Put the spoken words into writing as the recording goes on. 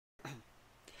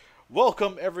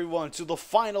Welcome everyone to the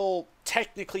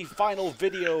technically final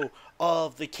video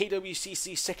of the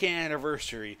KWCC second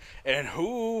anniversary. And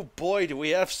boy, do we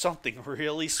have something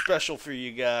really special for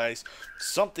you guys.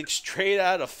 Something straight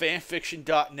out of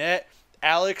fanfiction.net.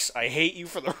 Alex, I hate you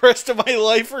for the rest of my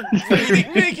life for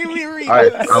making me read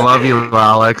this. I love you,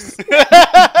 Alex.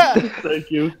 Thank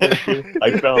you.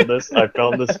 I found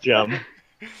this gem.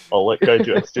 I'll let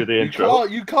K.W.C.C do the intro.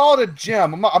 You call it a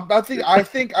gem. I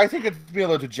think it's being a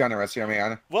little too generous here,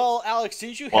 man. Well, Alex,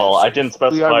 did you have Well, I didn't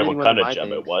specify what kind of I gem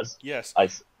think. it was. Yes.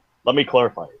 Let me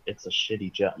clarify. It's a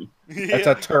shitty gem. Yeah. It's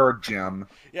a turd gem.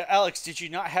 Yeah, Alex, did you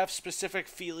not have specific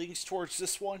feelings towards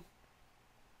this one?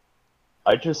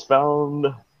 I just found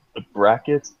the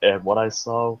brackets, and what I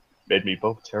saw made me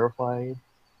both terrified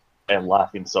and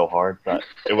laughing so hard that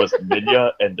it was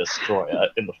Minya and Destroya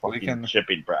in the fucking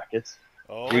shipping brackets.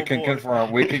 Oh, we can boy.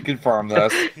 confirm. We can confirm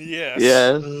this. Yes.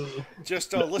 Yes.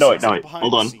 Just listen No, wait. to the behind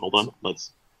Hold the on.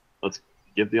 scenes. Let's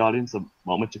give the audience a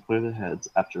moment to clear their heads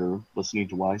after listening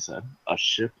to what I said. A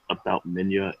ship about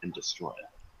Minya and Destroya.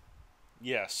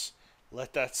 Yes.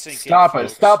 Let that sink in. Stop it!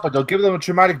 Folks. Stop it! Don't give them a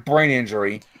traumatic brain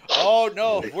injury. Oh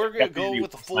no, we're gonna go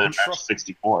with the full trauma.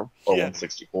 64 or Yeah.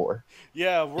 164.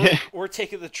 Yeah, we're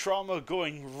taking the trauma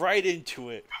going right into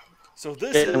it. So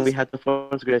this And we is had to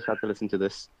force Greyshot to listen to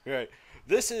this. right.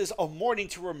 This is A Morning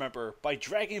to Remember by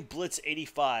Dragon Blitz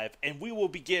 85, and we will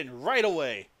begin right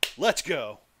away. Let's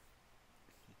go.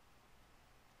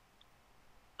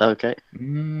 Okay.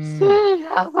 See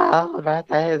how well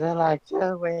birthdays in like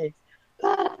 2 weeks.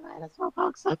 But I might as well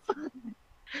poke some fun.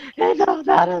 You know,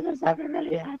 none of this ever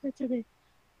really happened to me.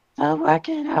 So work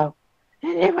it out.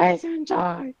 Anyways,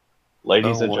 enjoy.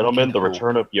 Ladies Oh, and gentlemen, what the can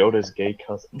return of Yoda's gay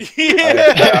cousin.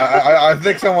 Yeah. I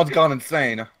think someone's gone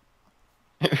insane.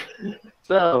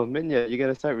 So, Minya, you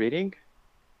gonna start reading?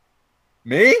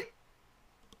 Me?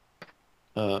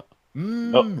 Oh. I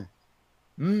mean,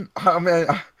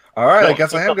 all right. I No,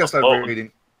 guess I am gonna start oh.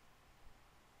 reading.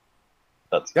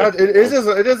 That's Yeah, good. it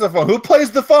is a phone. Who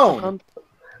plays the phone?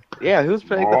 Yeah, who's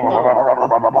playing the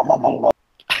phone?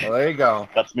 Well, there you go.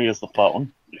 That's me as the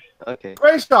phone. Okay.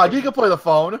 Greyshot, you can play the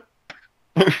phone.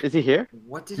 Is he here?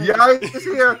 What did Yeah, he's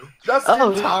here. That's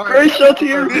Oh, the time. Greyshot's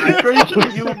here!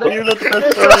 Greyshot, you're the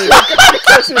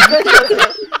best.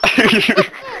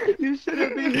 You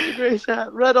shouldn't be here, Greyshot.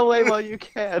 Run away while you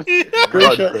can.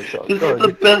 Greyshot, this is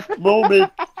the best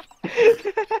moment.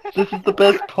 This is the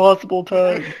best possible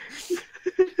time.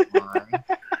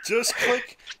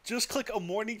 Just click A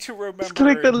Morning to Remember. Just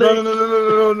click the and- link.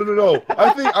 No. I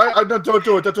think I no, don't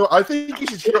do it. Don't do it. I think you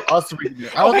should hear us reading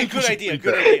it. I don't Okay, think you good should idea. read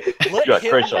Good that.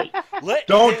 idea. Yeah,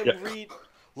 Greyshot.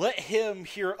 Let him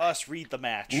hear us read the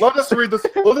match. Let us read this.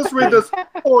 Let us read this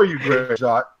for you,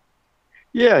 Greyshot.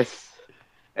 Yes.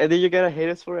 And then you're gonna hate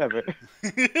us forever.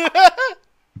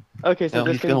 Okay, so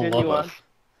No, just he's gonna continue love on. us.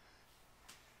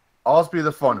 I'll be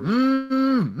the phone.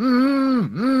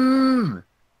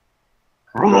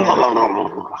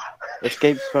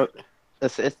 Escapes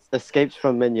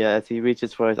from Minya as he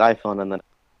reaches for his iPhone and then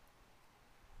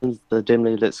opens the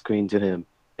dimly lit screen to him.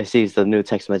 He sees the new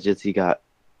text messages he got.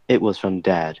 It was from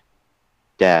Dad.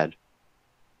 Dad.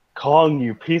 Kong,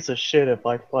 you piece of shit, if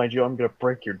I find you, I'm gonna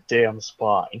break your damn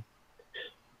spine.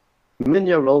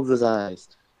 Minya rolls his eyes.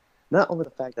 Not over the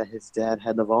fact that his dad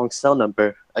had the wrong cell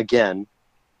number again,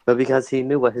 but because he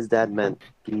knew what his dad meant.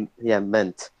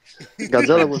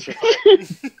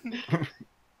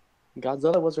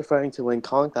 Godzilla was referring to when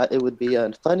Kong thought it would be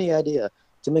a funny idea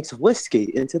to mix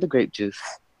whiskey into the grape juice.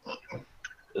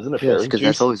 Isn't it Yes, berry because juice?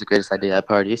 that's always the greatest idea at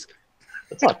parties.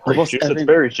 It's not grape almost juice, every- it's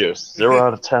berry juice. 0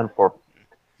 out of 10 for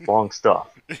wrong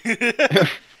stuff.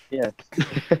 Yes.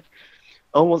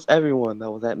 Almost everyone that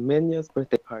was at Minya's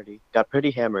birthday party got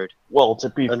pretty hammered. Well, to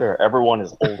be fair, everyone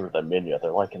is older than Minya.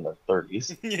 They're like in their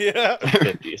 30s, Yeah.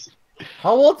 50s.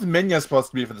 How old's Minya supposed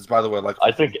to be for this, by the way? Like,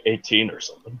 I think 18 or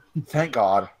something. thank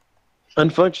God.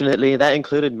 Unfortunately, that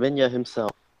included Minya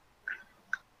himself.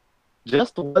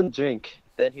 Just one drink,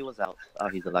 then he was out. Oh,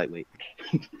 he's a lightweight.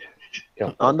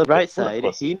 Yeah, On the bright what a side,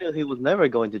 pussy. he knew he was never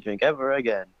going to drink ever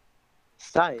again.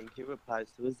 Sighing, he replies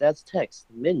to his dad's text,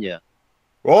 Minya.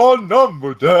 Wrong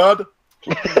number, Dad.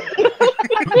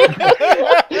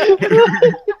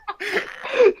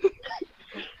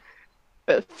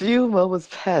 A few moments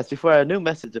passed before a new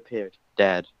message appeared.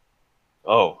 Dad.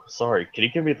 Oh, sorry. Can you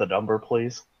give me the number,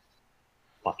 please?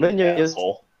 Fucking Minya is-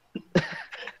 asshole.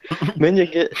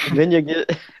 Minya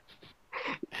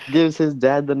gives his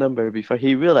dad the number before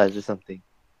he realizes something.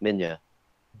 Minya.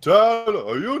 Dad,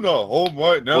 are you not home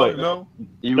right now? Wait. No.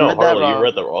 You No, read that Harley, wrong. you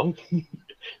read that wrong.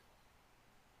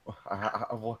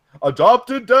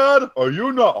 Adopted dad? Are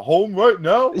you not home right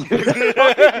now?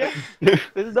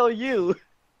 There's no you.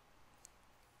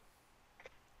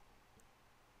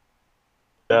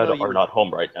 Dad No, you- are not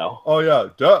home right now. Oh yeah,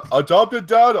 adopted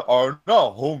dad are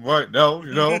not home right now,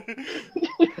 you know?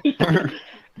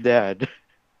 Dad.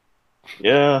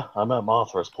 Yeah, I'm at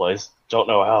Mothra's place. Don't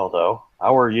know how, though.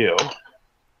 How are you?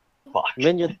 Fuck.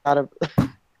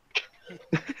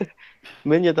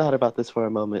 Minya thought about this for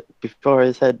a moment before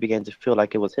his head began to feel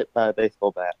like it was hit by a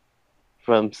baseball bat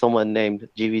from someone named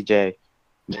GVJ.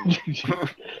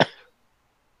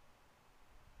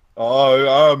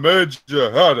 I made you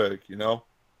a headache, you know?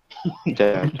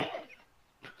 Dad.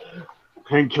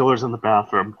 Painkillers in the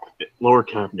bathroom. Lower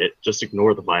cabinet. Just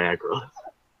ignore the Viagra.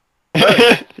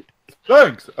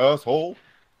 Thanks, asshole.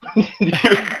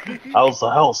 How's the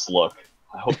house look?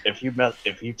 I hope if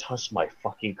you touch my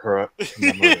fucking current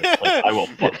I will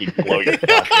fucking blow your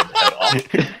goddamn head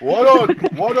off. Why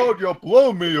don't you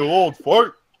blow me, you old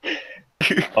fart?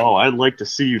 Oh, I'd like to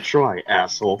see you try,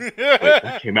 asshole. Wait,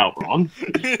 that came out wrong.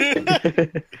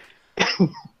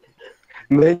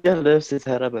 Minya lifts his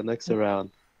head up and looks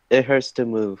around. It hurts to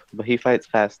move, but he fights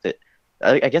past it.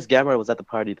 I guess Gamera was at the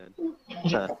party then.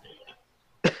 Huh.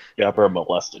 Gabber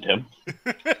molested him.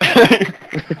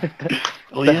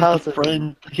 Well, The he's house the is-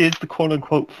 friend. He's the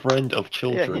quote-unquote friend of Yeah,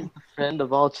 children. he's the friend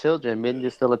of all children.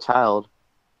 Minya's still a child.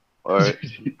 Or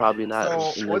probably not. So, in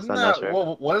this, wouldn't I'm not that, sure.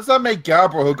 well, what does that make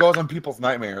Gabriel, who goes on people's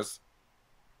nightmares?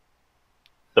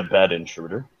 The bed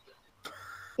intruder.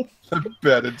 The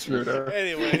bed intruder.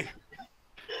 Anyway,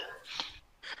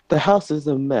 The house is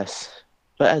a mess,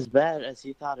 but as bad as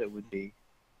he thought it would be.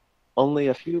 Only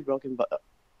a few broken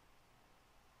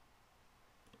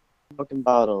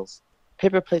bottles,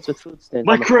 paper plates with food stains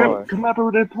My on the floor, crib!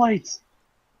 Commemorative plates!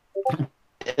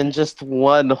 and just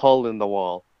one hole in the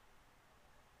wall.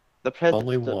 The presents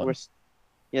Only one. were,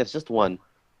 yes, just one.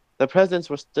 The presents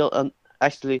were still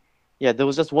actually, yeah, there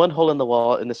was just one hole in the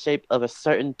wall in the shape of a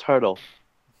certain turtle.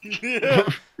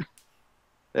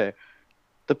 There.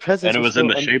 The presents And it were was in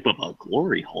still the shape of a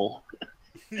glory hole.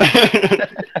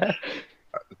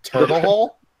 Turtle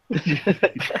hole?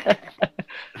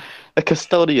 a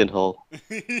custodian hole.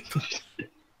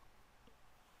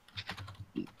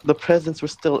 The presents were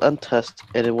still untouched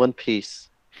and in one piece.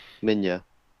 Minya.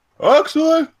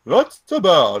 Actually, not so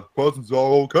bad. Presents are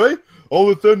okay.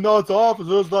 Only thing that's off is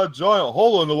there's that giant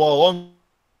hole in the wall I'm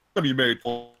gonna be made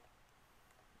for.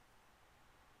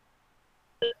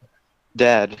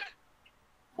 Dad.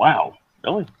 Wow.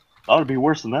 Really? Thought it'd be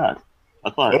worse than that. I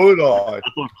thought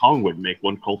Kong would make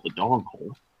one called the dong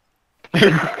hole.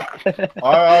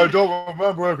 I don't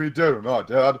remember if he did or not,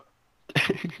 Dad.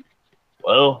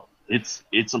 Well,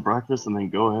 eat some breakfast and then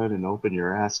go ahead and open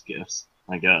your ass gifts,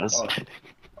 I guess.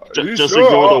 Just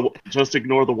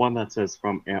ignore the one that says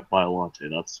from Aunt Violante.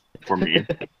 That's for me.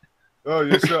 Oh,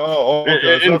 you said, oh,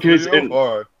 okay. In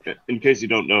case you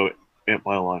don't know, Aunt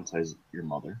Violante is your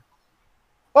mother.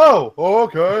 Oh,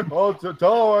 okay. I'll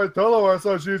tell her I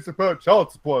said she used to pay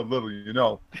child support a little, you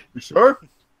know. You sure?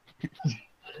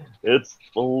 It's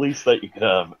the least that you could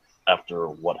have after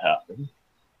what happened.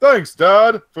 Thanks,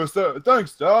 Dad, for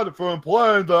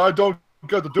implying that I don't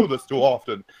get to do this too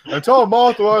often. And tell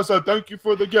Martha I said thank you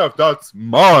for the gift. That's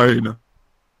mine.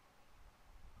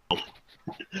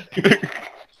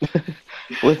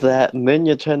 With that,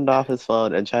 Minya turned off his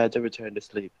phone and tried to return to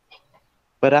sleep.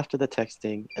 But after the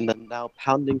texting and the now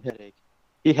pounding headache,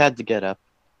 he had to get up.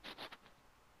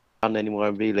 Not anymore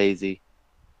and be lazy.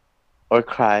 Or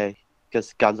cry,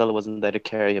 because Gonzalo wasn't there to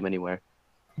carry him anywhere.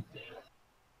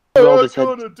 What am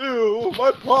I gonna do?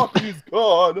 My poppy's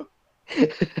gone.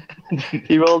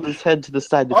 He rolled his head to the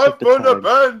side to check I've the been time.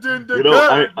 abandoned You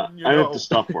know, again. I have to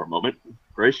stop for a moment.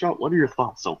 Greyshot, what are your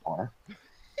thoughts so far?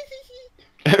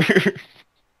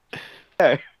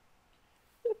 I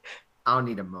don't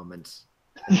need a moment.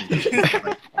 Be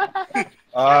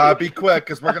quick,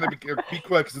 cause we're gonna be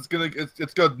quick, cause it's gonna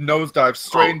nosedive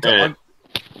straight into.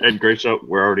 And Greyshot,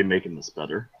 we're already making this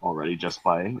better already just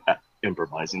by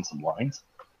improvising some lines.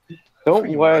 Don't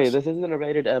Pretty worry, much. this isn't a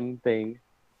rated M thing.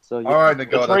 So you All right,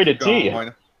 Nagoda, It's rated keep T.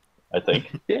 going. I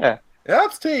think. Yeah. Yeah,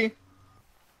 it's T.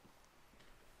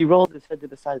 He rolled his head to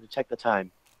the side to check the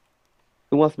time.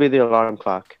 Who wants to be the alarm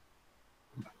clock?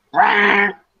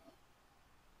 Map.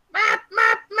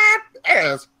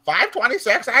 It's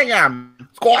 5:26 a.m.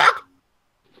 Squawk.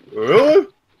 Really?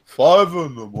 5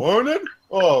 in the morning?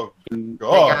 Oh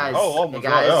God! Hey almost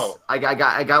guys, out. I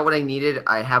got what I needed.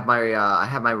 I have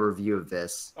my review of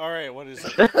this. all right, what is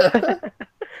it?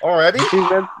 Already? He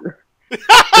went, The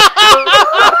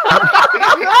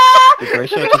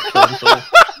Greyshot just cancelled.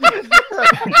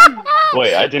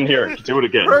 Wait, I didn't hear it. Do it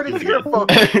again. Heard it here,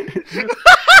 folks.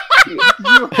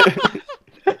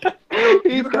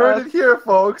 You heard it here,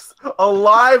 folks. A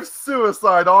live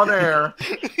suicide on air.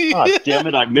 God damn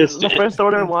it, I missed The it. first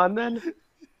order won then?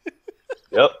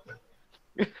 Yep.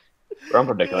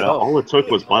 Remember, Nico, all it took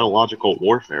was biological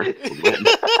warfare to win.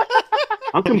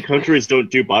 How come countries don't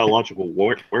do biological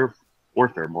warfare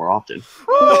more often?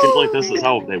 It seems like this is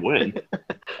how they win.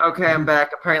 Okay, I'm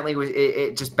back. Apparently,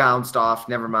 it just bounced off.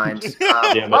 Never mind.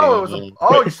 Damn it.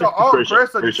 You saw. Greyshot,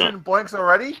 Chris, are you shooting blanks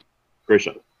already?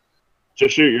 Greyshot.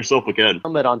 Just shoot yourself again.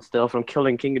 Helmet on still from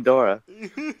killing King Ghidorah.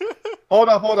 Hold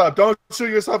up. Don't shoot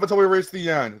yourself until we reach the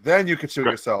end. Then you can shoot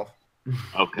yourself.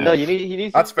 Okay. No, he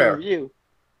needs That's to fair. review.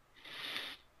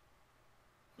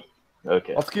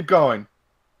 Okay. Let's keep going.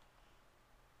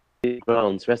 He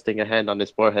groans, resting a hand on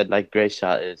his forehead like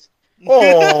Greyshot is.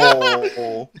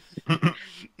 Oh.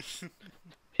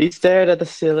 He stared at the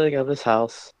ceiling of his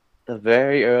house. The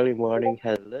very early morning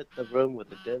had lit the room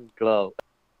with a dim glow.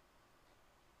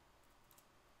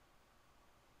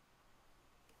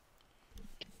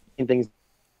 Things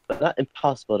but not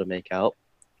impossible to make out.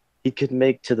 He could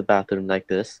make to the bathroom like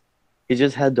this. He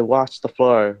just had to watch the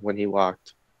floor when he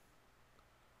walked.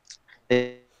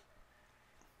 He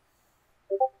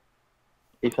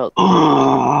felt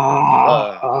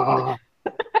Oh,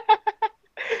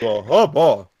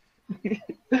 boy.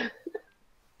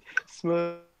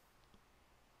 smooth.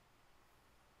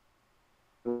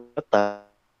 What the?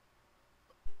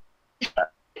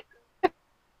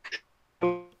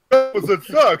 That was it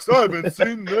sucks. I haven't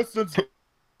seen this since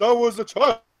I was a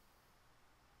child.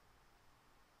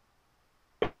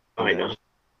 I know.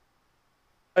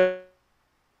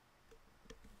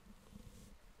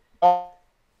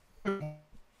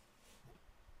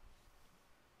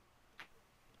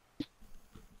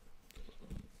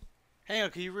 Hang on,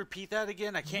 can you repeat that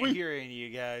again? I can't hear any of you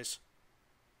guys.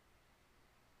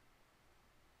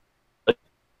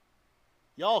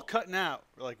 Y'all cutting out,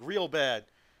 like, real bad.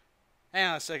 Hang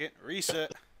on a second.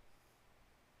 Reset.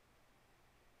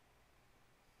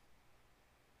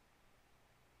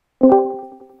 Alright,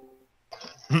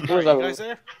 you guys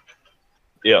there?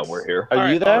 Yeah, we're here.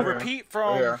 Are you there? Repeat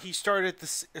from Yeah. he started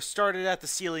at the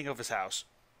ceiling of his house.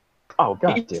 Oh,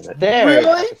 god damn it. There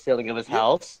Really? at the ceiling of his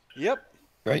house. Yep.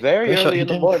 Right? Very Greyshot, early he in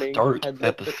the didn't morning, start had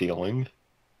at the lit ceiling.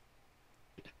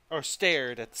 Or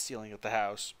stared at the ceiling of the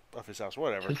house. Of his house,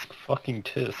 whatever. Tisk fucking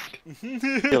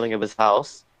tisk. Ceiling of his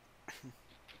house,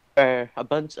 where a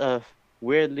bunch of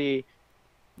weirdly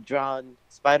drawn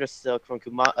spider silk from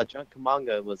a drunk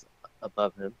Kumanga was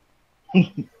above him.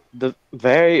 The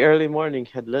very early morning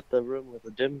had lit the room with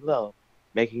a dim glow,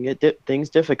 making things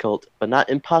difficult, but not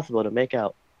impossible to make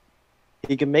out.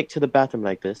 He could make to the bathroom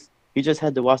like this. He just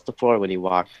had to watch the floor when he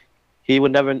walked. He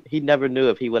never knew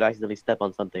if he would accidentally step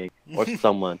on something or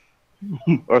someone.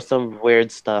 Or some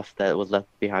weird stuff that was left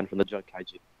behind from the drunk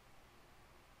kaiju.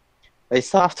 A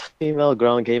soft female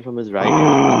groan came from his right.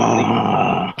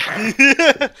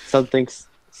 Something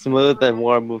smooth and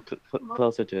warm moved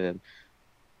closer to him.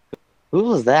 Who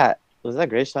was that? Was that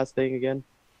Greyshot's thing again?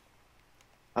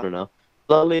 I don't know.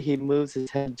 Slowly, he moves his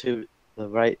head to the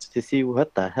right to see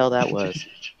what the hell that was.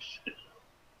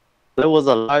 There was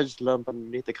a large lump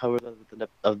underneath the cover of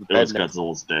the It was bed.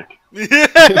 Godzilla's dick.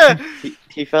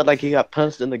 He felt like he got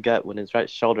punched in the gut when his right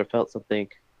shoulder felt something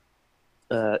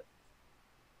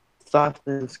soft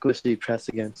and squishy pressed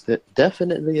against it.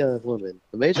 Definitely a woman.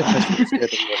 The major question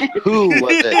is who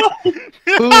was it?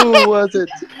 Who was it?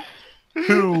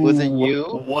 Who Was it you?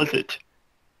 Was it?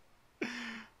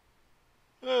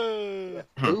 Who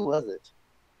was it?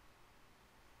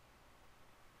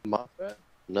 Mothra?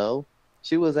 No.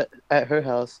 She was at her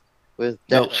house with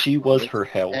No, Dad. she was her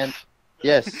health. And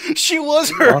yes, She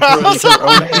was her Mothra house. is her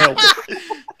own health.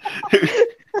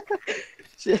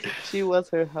 she was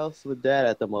her house with Dad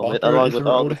at the moment, Mothra along is with her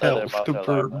all own the other house, Mothra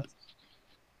confirmed. larvae.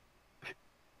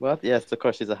 What? Yes, of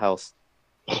course she's a house.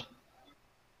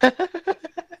 I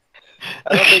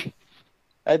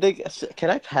think. Can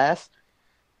I pass?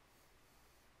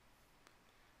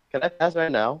 Can I pass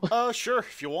right now? Sure,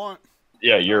 if you want.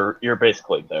 Yeah, you're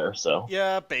basically there, so.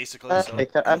 Yeah, basically. Okay,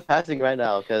 I'm passing right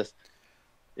now because,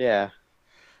 yeah.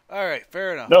 All right,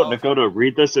 fair enough. No, Dakota,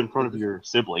 read this in front of your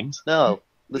siblings. No,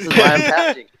 this is why I'm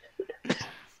passing.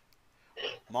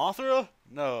 Mothra?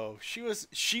 No, she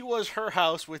was her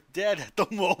house with Dad at the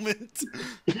moment.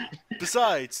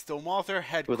 Besides, though Mothra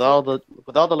had With all the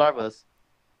larvas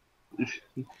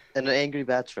and an angry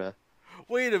Batra.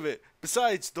 Wait a minute.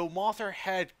 Besides, though Mothra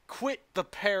had quit the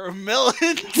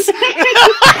Paramelons.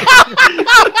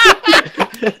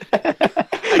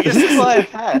 I This is why I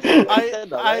passed.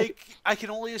 I can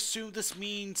only assume this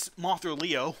means Mothra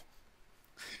Leo.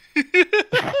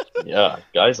 Yeah,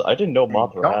 guys, I didn't know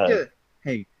Mothra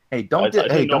had. Don't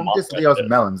diss Leo's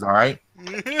melons, all right?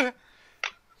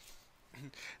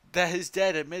 That his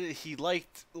dad admitted he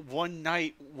liked one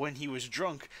night when he was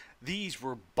drunk. These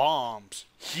were bombs,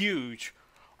 huge.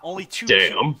 Only two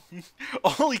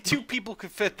people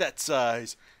could fit that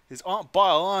size. His Aunt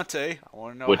Biolante, I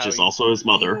want to know which is also his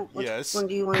mother. Yes. Which one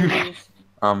do you want to use?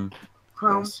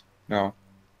 Chrome? Yes. No.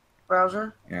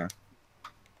 Browser? Yeah.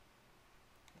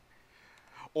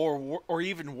 Or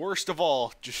even worst of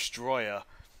all, Destroya.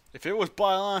 If it was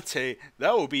Biolante,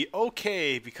 that would be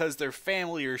okay because they're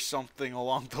family or something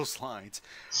along those lines.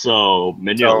 So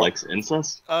Minya likes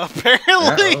incest?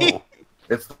 Apparently. Yeah,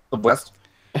 it's the West.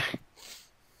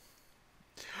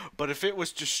 But if it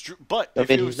was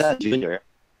he's not Junior.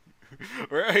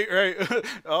 Right.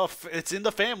 Oh, it's in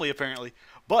the family apparently.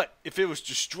 But if it was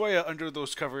Destroya under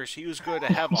those covers, he was going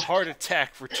to have a heart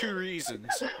attack for 2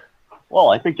 reasons. Well,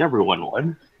 I think everyone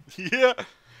would. Yeah.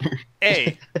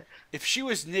 A, if she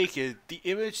was naked, the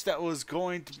image that was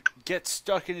going to get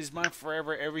stuck in his mind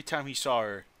forever every time he saw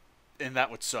her, and that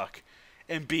would suck.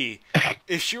 And B,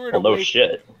 if she were to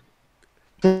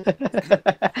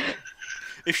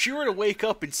if she were to wake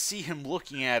up and see him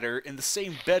looking at her in the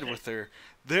same bed with her,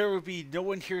 there would be no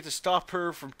one here to stop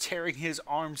her from tearing his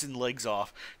arms and legs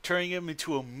off, turning him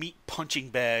into a meat punching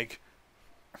bag.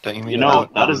 You know,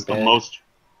 that is the most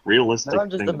realistic I'm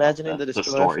just thing imagining the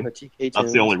Destroyer from the TK Tunes.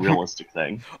 That's the only realistic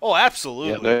thing. Oh,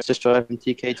 absolutely. Yeah, there's Destroyer from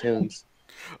TK Tunes.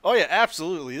 Oh yeah,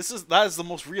 absolutely. That is the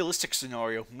most realistic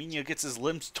scenario. Minya gets his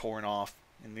limbs torn off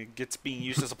and it gets being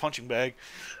used as a punching bag.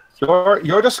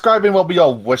 You're describing what we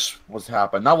all wish was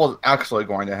happened, not what's actually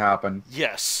going to happen.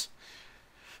 Yes.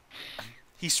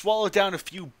 He swallowed down a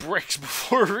few bricks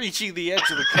before reaching the edge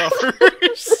of the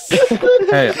covers.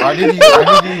 Hey, I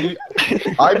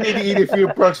need to eat a few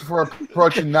bricks before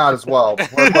approaching that as well.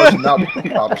 Before approaching that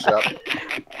barbershop.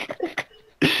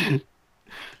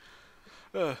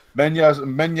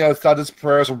 Menya said his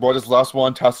prayers and wrote his last will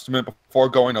and testament before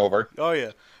going over. Oh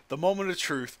yeah, the moment of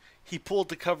truth. He pulled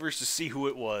the covers to see who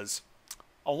it was.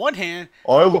 On one hand,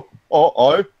 I,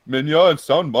 Minya, in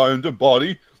sound mind and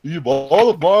body, leave all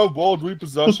of my worldly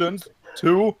possessions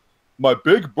to my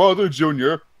big brother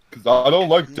Junior, because I don't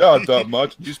like Dad that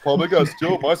much. He's probably gonna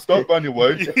steal my stuff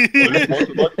anyway. I just want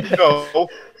to let you know,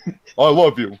 I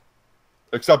love you,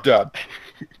 except Dad.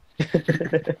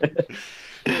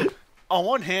 On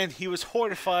one hand, he was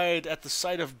horrified at the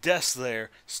sight of Des there,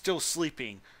 still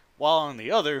sleeping, while on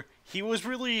the other, he was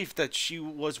relieved that she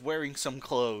was wearing some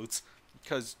clothes.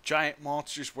 Because giant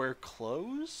monsters wear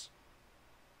clothes?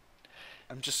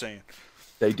 I'm just saying.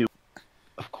 They do.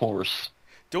 Of course.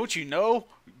 Don't you know?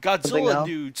 Godzilla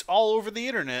nudes all over the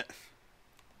internet.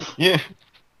 Yeah.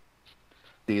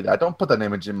 See that? Don't put that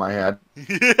image in my head.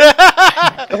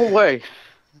 Don't worry.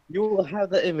 You will have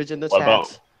the image in the chat. What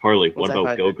about Harley? What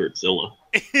about Go Godzilla?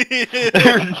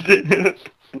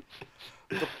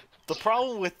 The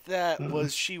problem with that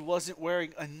was she wasn't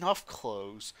wearing enough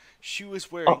clothes. She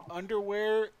was wearing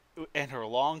underwear and her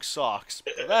long socks.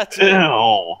 That's it.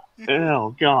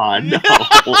 Ew, God, no.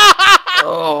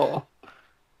 Oh.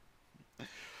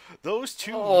 Those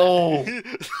two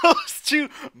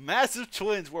massive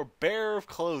twins were bare of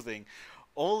clothing,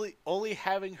 only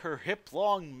having her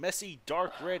hip-long, messy,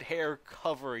 dark red hair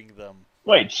covering them.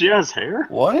 Wait, she has hair?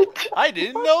 What? I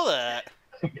didn't know that.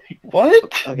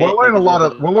 What? Okay, we're learning a lot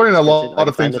of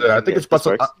things today. I think it's best.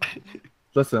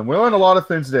 Listen, we learned a lot of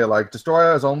things today. Like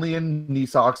Destroya is only in knee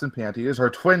socks and panties. Her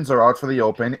twins are out for the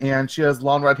open, and she has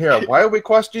long red hair. Why are we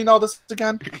questioning all this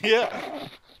again? Yeah.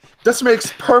 This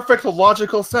makes perfect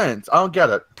logical sense. I don't get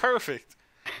it. Perfect.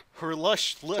 Her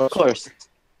lush lips. Of course.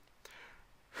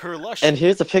 Her lush. And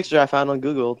here's a picture I found on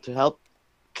Google to help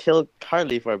kill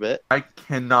Carly for a bit. I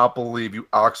cannot believe you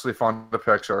actually found the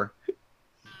picture.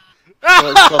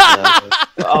 Well, it's close enough.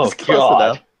 Oh, It's close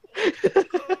God.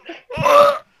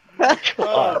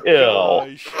 Oh, Ew.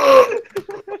 gosh.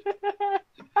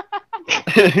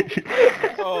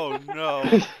 Oh no.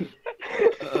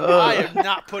 I am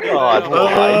not putting that on.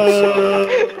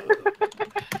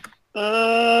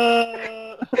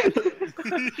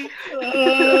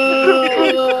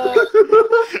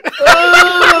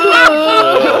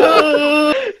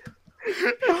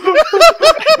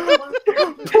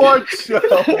 Poor Joe.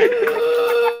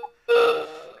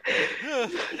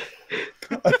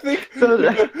 I think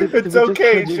it's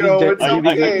okay, Joe. It's I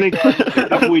okay. think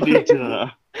we need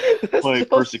to play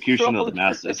Persecution of the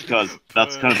Masses, because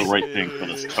that's kind of the right thing for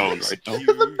this tone right now.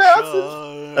 The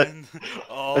masses. One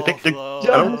I think the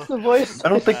John, it's the voice. I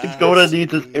don't think Dakota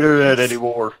needs his internet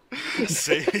anymore.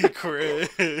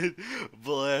 Sacred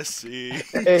blessings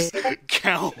Hey.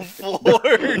 count for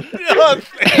nothing.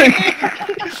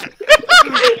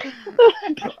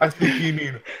 I think you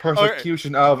mean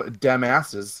persecution of dem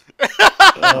asses.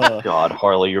 God,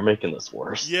 Harley, you're making this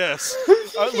worse. Yes.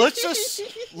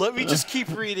 Let me just keep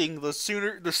reading. The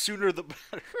sooner the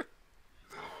better.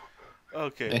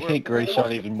 Okay. I hate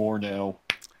Greyshot even more now.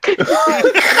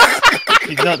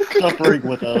 He's not suffering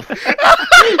with us.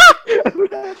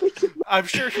 I'm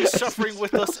sure he's suffering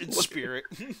with us in spirit.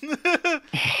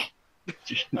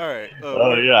 All right.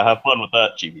 Oh yeah, have fun with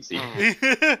that, GBC. Okay,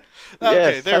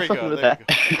 Yes, there we have go. fun with There we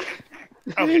go.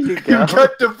 There you You go.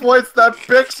 get to voice that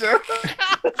picture.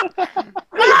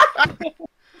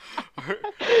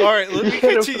 All right, let me You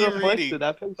could've continue put a voice reading. to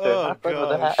that picture. Oh Have fun with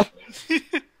gosh. that.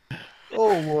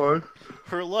 Oh Lord.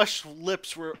 Her lush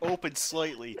lips were opened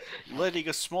slightly, letting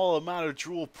a small amount of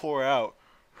drool pour out.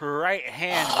 Her right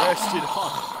hand rested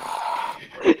on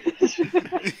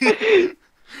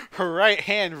her right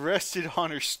hand rested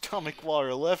on her stomach while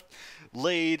her left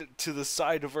laid to the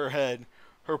side of her head.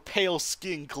 Her pale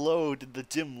skin glowed in the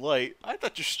dim light. I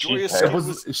thought Destroyer's skin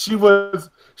was...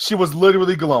 She was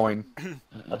literally glowing.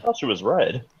 I thought she was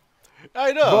red.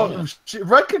 I know. Well,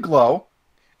 red could glow.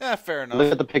 Fair enough.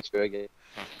 Look at the picture again.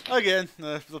 Again,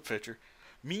 the picture.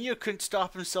 Minya couldn't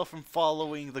stop himself from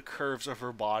following the curves of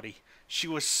her body. She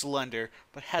was slender,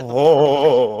 but had the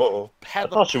I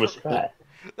thought she was fat.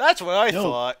 That's what I No,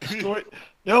 thought.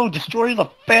 Destroy the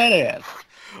fat ass.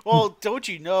 Well, don't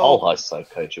you know? I'll hush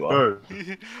Kaiju up.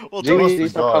 Hey, Well, don't Jimmy,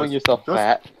 stop calling yourself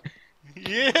fat.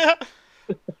 yeah.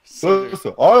 So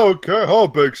listen, I don't care how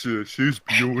big she is. She's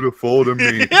beautiful to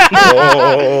me.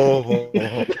 Oh.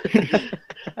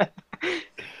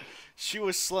 she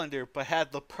was slender, but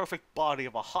had the perfect body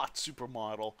of a hot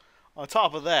supermodel. On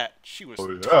top of that, she was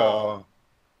tall.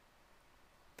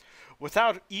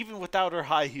 Without her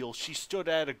high heels, she stood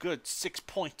at a good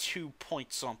 6.2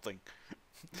 point something.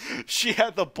 She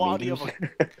had the body of a.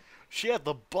 She had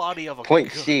the body of a.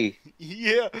 Point C.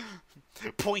 Yeah.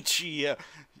 Point she. Yeah.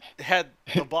 Had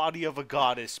the body of a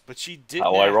goddess, but she didn't.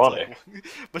 How ironic.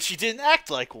 But she didn't act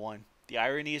like one. The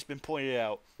irony has been pointed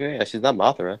out. Yeah, she's not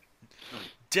Mothra.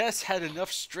 Des had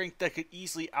enough strength that could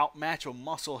easily outmatch a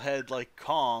musclehead like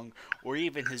Kong, or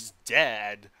even his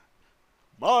dad.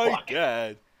 My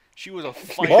dad. She was a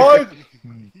fighter.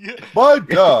 My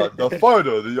dad, the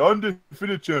fighter, the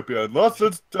undefeated champion.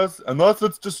 Unless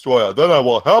it's Destroyer, then I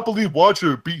will happily watch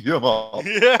her beat him up.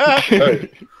 Yeah. Hey,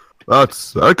 that's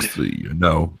sexy, you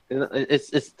know.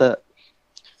 It's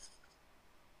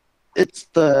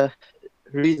the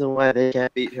reason why they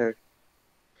can't beat her.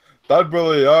 That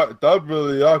really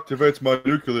activates my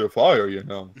nuclear fire, you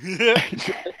know.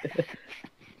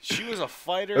 She was a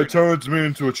fighter. It turns me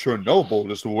into a Chernobyl,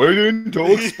 just waiting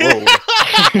to explode.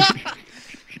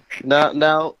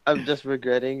 Now I'm just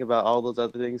regretting about all those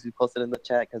other things we posted in the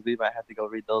chat because we might have to go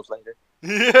read those later.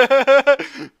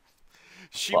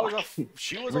 She was a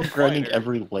regretting fighter.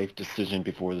 every life decision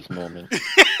before this moment.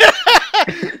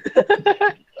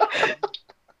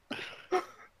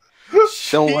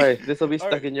 Don't worry, this will be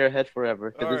stuck in your head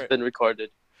forever because it's been recorded.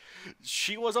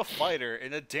 She was a fighter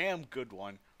and a damn good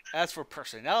one. As for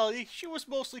personality, she was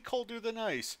mostly colder than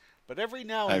ice. But every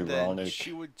now and then,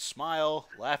 she would smile,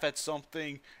 laugh at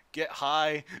something, get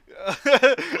high.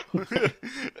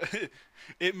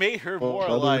 It made her more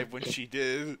alive when she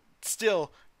did.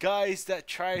 Still, guys that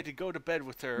try to go to bed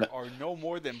with her are no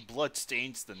more than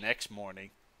bloodstains the next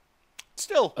morning.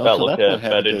 Still. Look at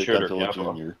Bed Intruder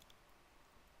Gabra.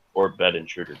 Or Bed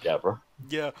Intruder Gabra.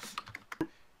 Yeah.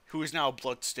 Who is now a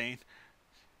bloodstain.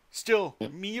 Still,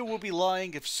 Mia will be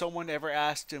lying if someone ever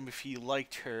asked him if he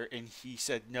liked her and he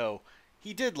said no.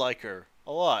 He did like her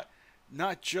a lot,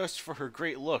 not just for her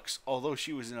great looks, although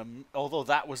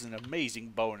that was an amazing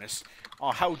bonus.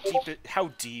 Oh, how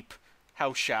deep,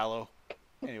 how shallow.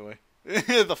 Anyway,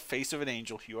 the face of an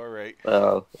angel. You are right.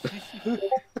 Oh.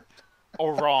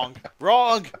 Oh, wrong.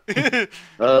 Wrong.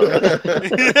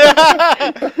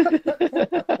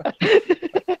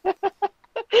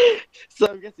 So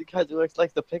I'm guessing Kaiju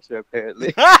likes the picture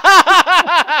apparently.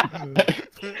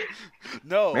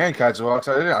 No. Man,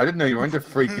 Kaiju, I didn't know you were into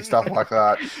freaky stuff like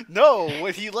that. No,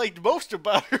 what he liked most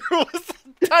about her was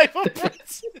the type of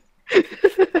person.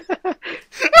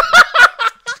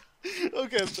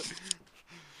 Okay.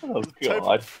 Oh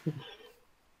God.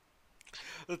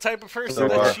 The type of person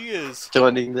that she is.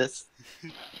 Joining this.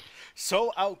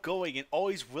 So outgoing and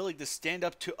always willing to stand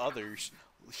up to others.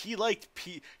 he liked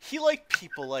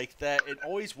people like that and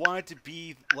always wanted to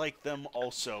be like them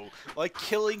also, like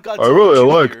killing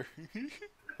Godzilla Jr.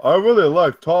 I really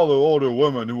like taller, older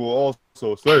women who will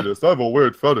also say this. I have a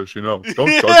weird fetish, you know.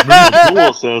 Don't judge me.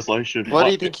 Cool says I should. What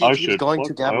do you think he I keeps should going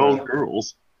fuck to my own Gamma?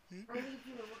 girls.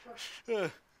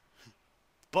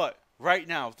 But right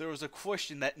now, there was a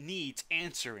question that needs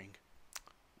answering.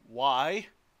 Why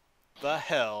the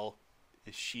hell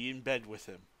is she in bed with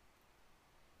him?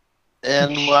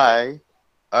 And why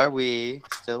are we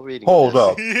still reading Hold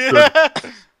this? up.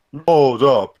 Hold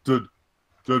up.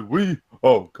 Did we?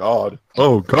 Oh God.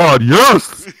 Oh God.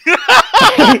 Yes.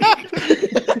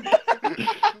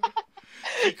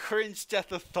 He cringed at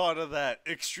the thought of that,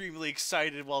 extremely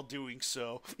excited while doing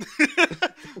so.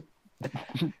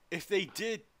 If they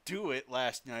did do it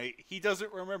last night, he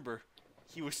doesn't remember.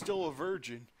 He was still a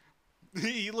virgin.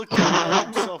 He looked down at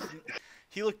himself.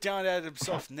 He looked down at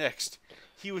himself next.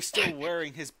 He was still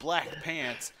wearing his black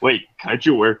pants. Wait, how'd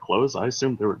you wear clothes? I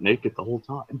assumed they were naked the whole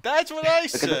time. That's what I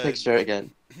Look said. at the picture again.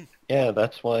 Yeah,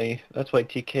 that's why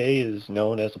TK is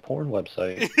known as a porn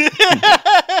website.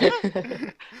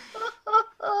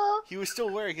 He was still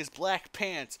wearing his black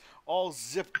pants, all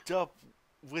zipped up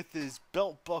with his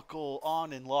belt buckle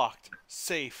on and locked.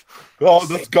 Safe. Oh,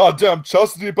 this goddamn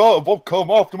chastity belt won't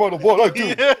come off no matter what I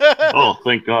do. Oh,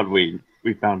 thank God we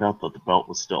found out that the belt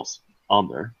was still on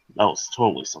there. That was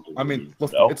totally something. I we mean, didn't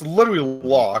listen, know. it's literally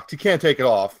locked. You can't take it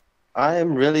off. I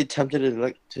am really tempted to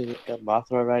look at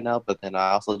Mothra right now, but then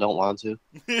I also don't want to.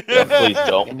 Yeah, please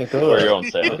don't. For your own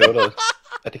sake. Dakota,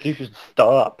 I think you should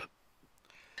stop.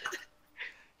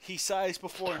 He sighs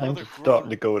before Time another to stop, groan.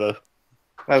 Dakota.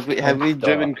 Have we Stop.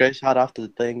 driven Greyshot off the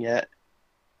thing yet?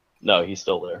 No, he's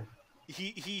still there.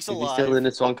 He's Is he alive. still in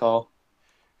this phone call?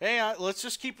 Hey, let's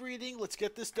just keep reading. Let's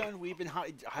get this done. We've been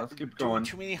Let's keep doing going.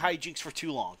 too many hijinks for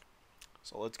too long.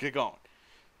 So let's get going.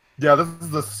 Yeah, this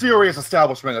is a serious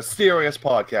establishment, a serious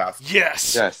podcast.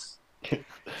 Yes. Yes.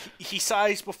 He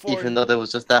sighs before. Even though there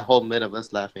was just that whole minute of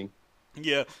us laughing.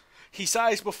 Yeah. He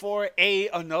sighs before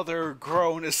another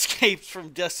groan escapes from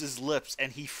Dessa's lips,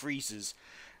 and he freezes.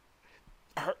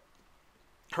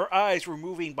 Her eyes were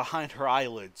moving behind her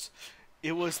eyelids.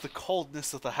 It was the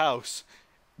coldness of the house.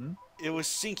 It was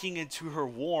sinking into her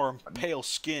warm, pale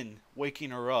skin, waking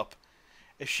her up.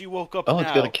 If she woke up Oh, now...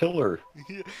 it's gonna kill her.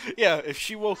 Yeah, if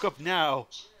she woke up now,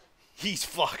 he's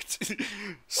fucked.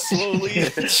 Slowly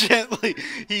and gently,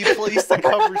 he placed the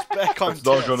covers back on It's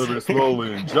not Des. gonna be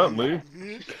slowly and gently.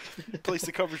 Placed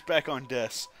the covers back on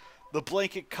Des. The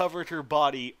blanket covered her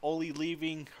body, only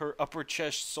leaving her upper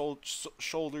chest,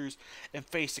 shoulders, and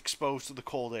face exposed to the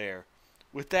cold air.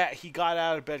 With that, he got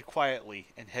out of bed quietly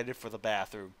and headed for the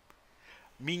bathroom.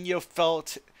 Minya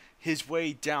felt his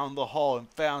way down the hall and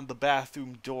found the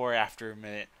bathroom door after a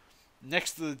minute.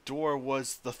 Next to the door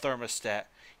was the thermostat.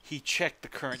 He checked the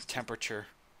current temperature.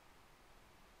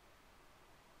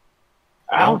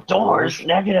 Outdoors,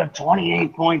 negative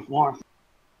 28.4.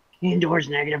 Indoors,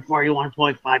 negative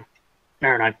 41.5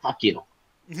 Fahrenheit. Fuck you.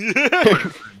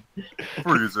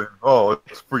 Freezing. Oh,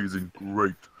 it's freezing.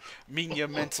 Great. Minya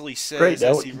mentally says Great,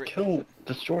 now as we he can kill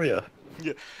Destroya.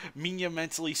 Minya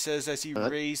mentally says as he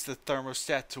raised the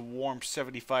thermostat to warm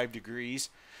 75 degrees.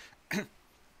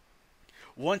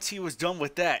 Once he was done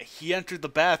with that, he entered the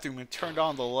bathroom and turned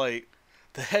on the light.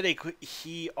 The headache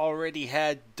he already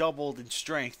had doubled in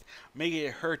strength, making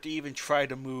it hurt to even try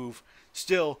to move.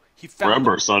 Still, he found...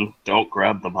 Remember, son, don't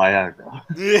grab the Viagra.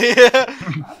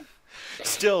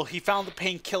 Still, he found the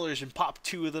painkillers and popped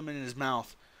 2 of them in his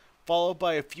mouth, followed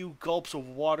by a few gulps of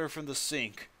water from the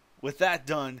sink. With that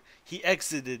done, he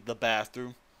exited the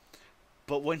bathroom.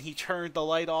 But when he turned the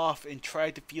light off and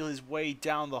tried to feel his way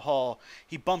down the hall,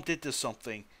 he bumped into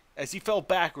something. As he fell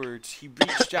backwards, he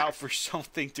reached out for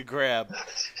something to grab.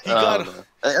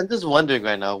 I'm just wondering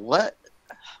right now, what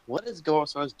is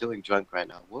Gorosaurus doing drunk right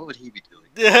now? What would he be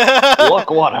doing?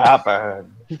 Look what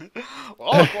happened.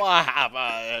 Look what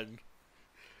happened.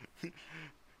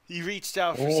 He reached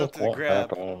out for something to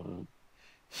grab.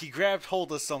 He grabbed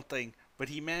hold of something, but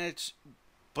he managed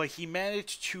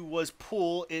to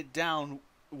pull it down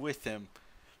with him.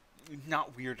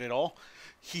 Not weird at all.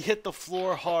 He hit the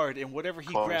floor hard, and whatever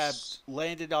he grabbed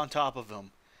landed on top of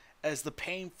him. As the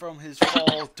pain from his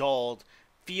fall dulled,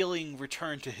 feeling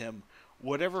returned to him.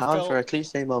 Whatever Time for a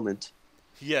cliche moment.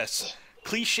 Yes,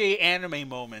 cliche anime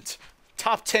moment.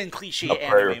 Top 10 cliche A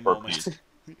prayer anime for moments.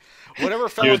 peace. Whatever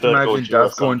fell. Hear the Imagine Gojira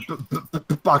Death going,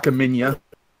 Bakaminya.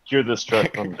 Hear this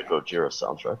track from the Gojira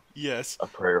soundtrack. Yes. A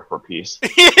prayer for peace.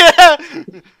 Yeah.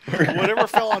 Whatever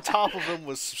fell on top of him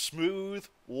was smooth,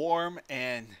 warm,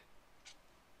 and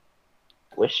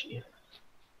Squishy.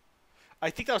 I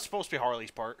think that was supposed to be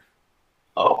Harley's part.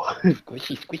 Oh.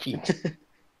 Squishy, squishy.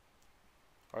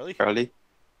 Harley? Harley?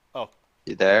 Oh.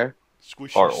 You there?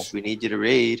 Squishy. Harl. We need you to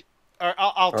read. Alright,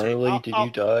 I'll take Harley, did you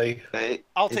die? Wait,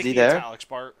 I'll is take he the there? italics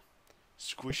part.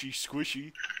 Squishy,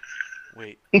 squishy.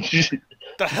 Wait. That's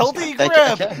The hell did he I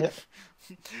grab?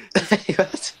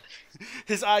 can't-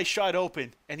 His eyes shot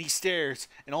open, and he stares,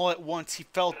 and all at once he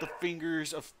felt the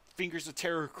fingers of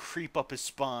terror creep up his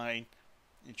spine.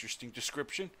 Interesting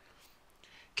description.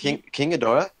 King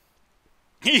Ghidorah?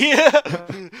 Yeah!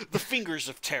 The fingers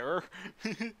of terror.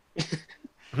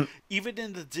 Even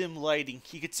in the dim lighting,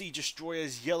 he could see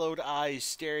Destroya's yellowed eyes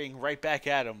staring right back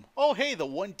at him. Oh, hey, the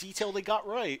one detail they got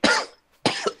right.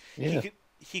 Yeah.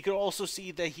 He could also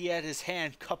see that he had his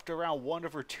hand cupped around one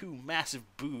of her two massive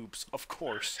boobs, of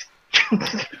course.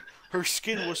 Her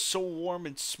skin was so warm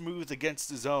and smooth against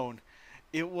his own.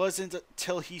 It wasn't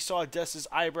until he saw Dessa's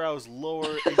eyebrows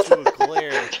lower into a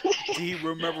glare did he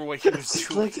remember what he was Just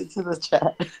doing. look into the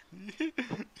chat.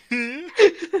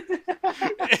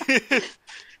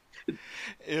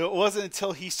 It wasn't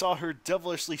until he saw her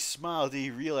devilishly smile that he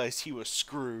realized he was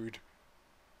screwed.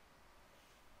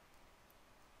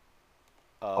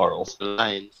 Harl's.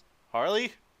 Lines.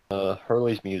 Harley?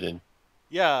 Harley's muted.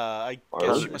 Yeah, I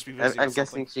guess she must be visiting I'm with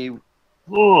guessing something. she.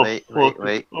 Oh,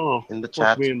 Wait. Oh, In the fuck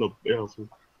chat. me in the bathroom.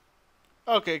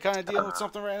 Okay, kind of dealing with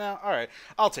something right now? Alright,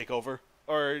 I'll take over.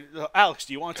 Or, Alex,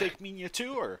 do you want to take Minya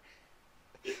too, or?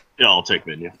 Yeah, I'll take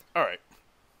Minya. Alright.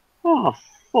 Oh,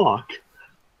 fuck.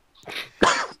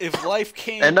 If life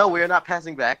came... And no, we're not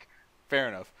passing back. Fair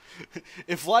enough.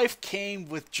 If life came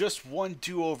with just one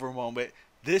do-over moment,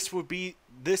 this would be...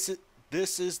 This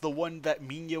is the one that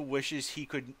Minya wishes he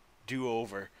could do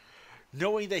over.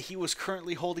 Knowing that he was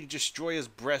currently holding Destroya's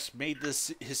breast made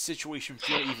his situation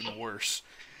feel even worse.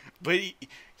 But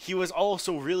he was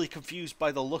also really confused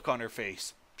by the look on her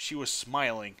face. She was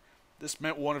smiling. This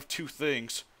meant one of two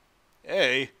things.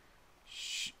 A,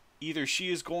 either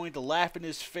she is going to laugh in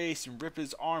his face and rip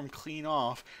his arm clean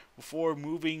off before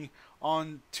moving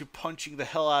on to punching the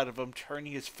hell out of him,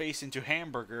 turning his face into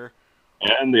hamburger.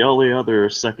 And the only other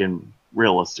second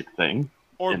realistic thing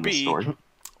Or in the B, story.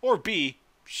 or B,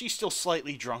 she's still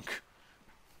slightly drunk.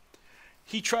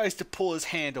 He tries to pull his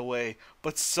hand away,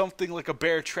 but something like a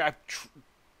bear trap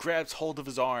grabs hold of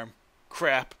his arm.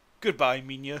 Crap. Goodbye,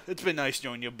 Minya. It's been nice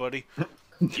knowing you, buddy.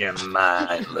 You're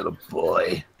mine, little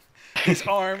boy. His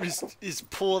arm is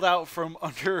pulled out from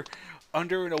under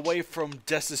and away from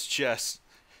Dessa's chest.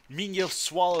 Minya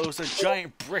swallows a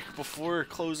giant brick before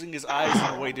closing his eyes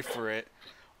and waited for it.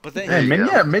 But then Man,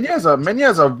 Minya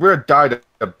has a weird diet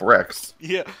of bricks.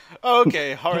 Yeah.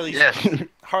 Okay, Harley. Yes.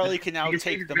 Harley can now You can see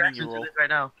take his the reaction Minya to role. this right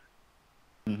now.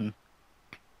 Mm-hmm.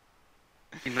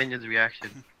 See Minion's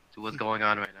reaction to what's going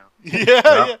on right now.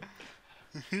 Yeah.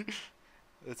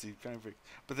 Let's see, fanfic.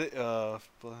 But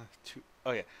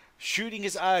oh yeah, shooting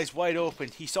his eyes wide open,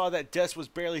 he saw that Des was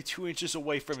barely 2 inches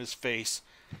away from his face.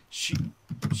 She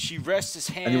rests his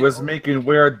hand. And he was making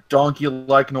weird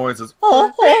donkey-like noises.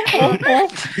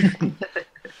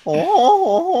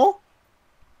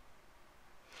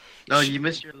 No, you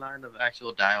missed your line of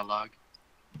actual dialogue.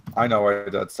 I know I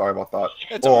did. Sorry about that.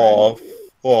 It's alright.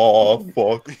 Oh,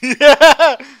 fuck.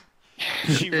 Yeah.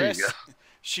 She There you rests.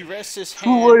 She rests his Too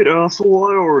hand. late, asshole.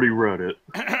 I already read it.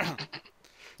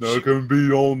 There can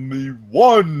be only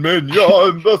one Minya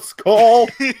in this call.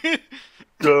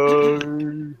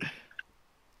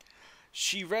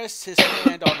 She rests his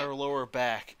hand on her lower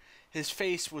back. His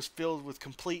face was filled with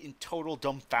complete and total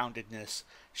dumbfoundedness.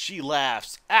 She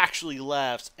laughs, actually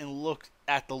laughs, and looked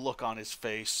at the look on his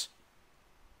face.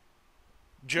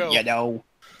 Joe.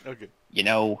 You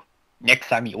know, next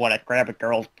time you want to grab a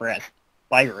girl's breast,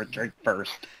 buy her a drink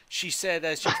first. She said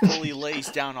as she fully lays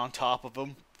down on top of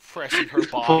him, pressing her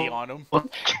body on him.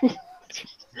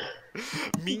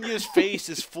 Minya's face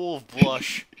is full of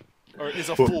blush. Or is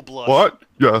a full blush. What?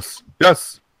 Yes.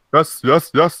 Yes. Yes,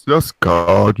 yes, yes, yes,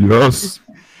 God, yes.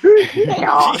 Hey,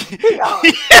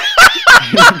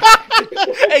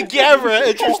 Gavra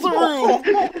enters the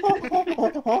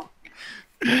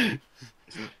room.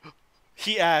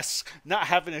 He asks, not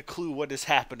having a clue what is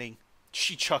happening.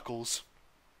 She chuckles.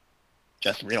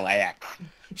 Just relax.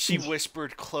 She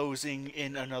whispered, closing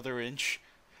in another inch.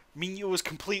 Minya was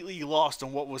completely lost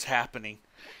on what was happening.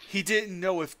 He didn't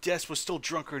know if Des was still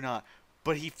drunk or not,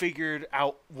 but he figured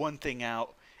out one thing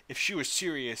out. If she was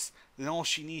serious, then all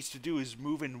she needs to do is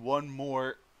move in one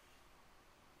more.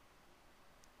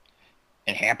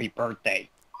 And happy birthday.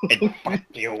 And fuck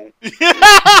you.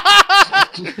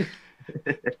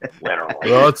 Literally.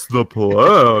 That's the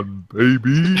plan,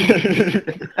 baby.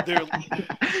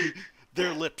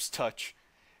 Their lips touch.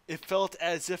 It felt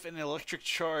as if an electric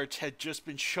charge had just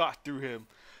been shot through him.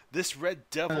 This red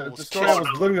devil was Destroyer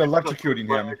was literally electrocuting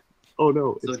him. Oh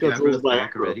no, So it's got Gabriel's Jules by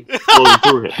back already. flowing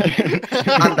through him.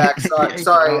 I'm back.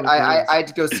 Sorry, I had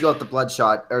to go seal up the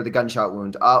bloodshot or the gunshot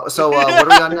wound. So what are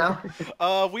we on now?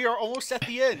 We are almost at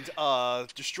the end.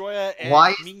 Destroyer and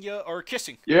Why? Minya are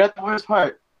kissing. You're at the worst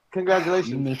part. You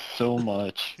Congratulations. missed so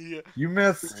much. Yeah. You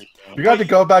missed. You got to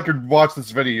go back and watch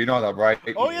this video. You know that, right?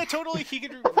 Oh yeah, totally. He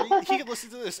can listen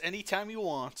to this anytime he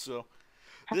wants. So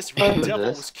this red devil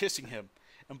was kissing him,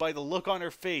 and by the look on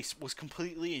her face, was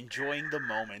completely enjoying the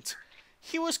moment.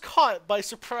 He was caught by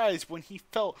surprise when he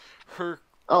felt her.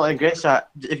 Oh, and Greyshot,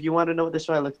 if you want to know what this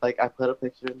show looks like, I put a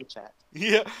picture in the chat.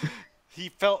 Yeah, he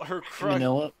felt her crush. You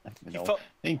know what? He felt...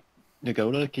 Hey,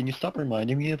 Nagoda, can you stop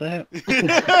reminding me of that?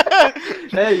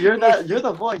 Hey, you're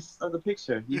the voice of the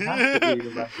picture. You have to be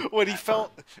the When he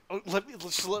felt, let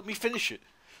me finish it.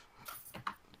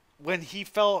 When he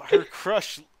felt her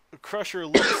crusher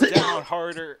lips down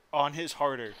harder on his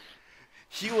harder,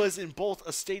 he was in both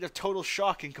a state of total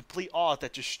shock and complete awe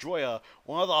that Destroyer,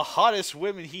 one of the hottest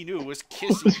women he knew, was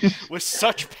kissing with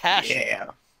such passion.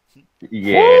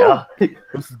 Yeah. This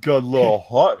has got a little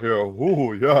hot here.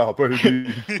 Ooh, yeah,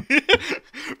 baby.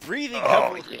 Breathing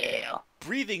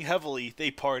heavily, they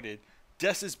parted.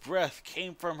 Dessa's breath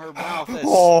came from her mouth as...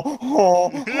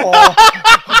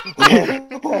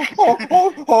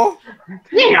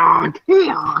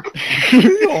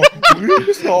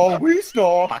 We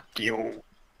saw. Fuck you.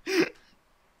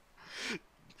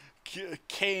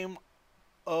 Came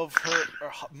of her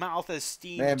mouth as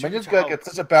steam. Man, Minion's gonna get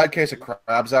such a bad case of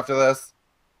crabs after this.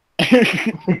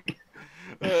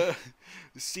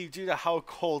 See, due to how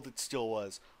cold it still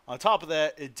was. On top of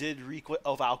that, it did reek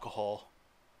of alcohol.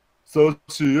 So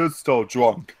she is still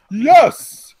drunk.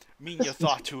 Yes! Minya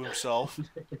thought to himself.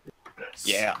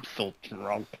 Yeah, I'm so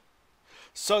drunk.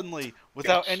 Suddenly,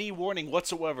 without any warning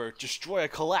whatsoever, Destroyer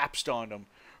collapsed on him,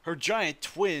 her giant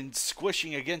twin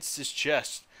squishing against his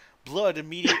chest. Blood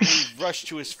immediately rushed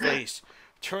to his face,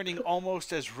 turning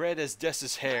almost as red as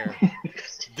Dessa's hair.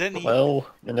 Then he... Well,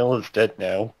 Manila's dead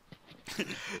now.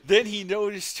 Then he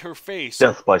noticed her face.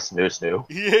 Death by Snoo Snoo.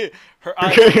 Yeah, her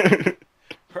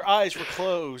eyes were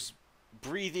closed,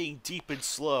 breathing deep and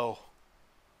slow.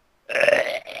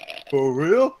 For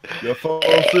real? You fell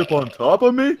asleep on top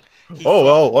of me?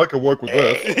 Well, I can work with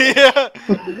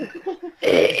this.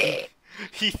 Yeah.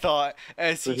 He thought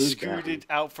as he scooted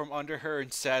out from under her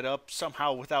and sat up,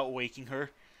 somehow without waking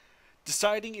her.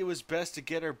 Deciding it was best to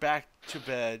get her back to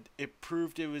bed, it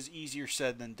proved it was easier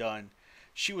said than done.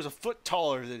 She was a foot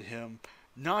taller than him,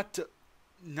 not to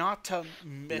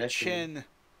mention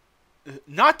a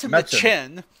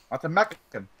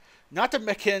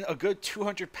good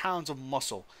 200 pounds of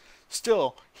muscle.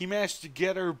 Still, he managed to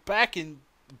get her back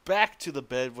to the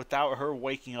bed without her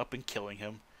waking up and killing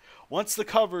him. Once the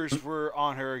covers were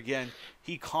on her again,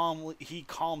 he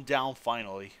calmed down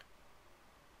finally.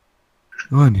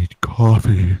 I need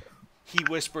coffee. He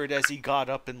whispered as he got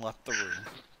up and left the room.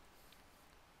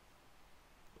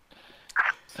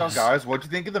 So, guys, what'd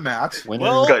you think of the match?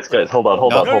 Well, guys, hold on.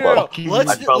 No. I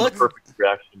Let's found the perfect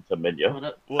reaction to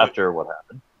Minya after what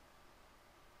happened.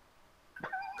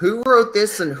 Who wrote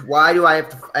this and why do I have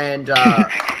to... And,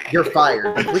 you're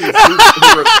fired. Please,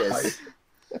 who wrote this?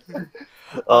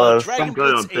 Some guy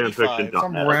on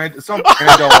fanfiction.net. Some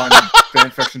rando on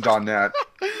fanfiction.net.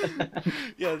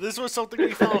 Yeah, this was something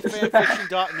we found on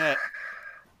fanfiction.net.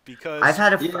 Because I've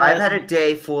had a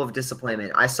day full of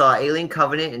disappointment. I saw Alien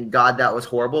Covenant and God, that was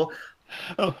horrible.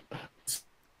 Oh.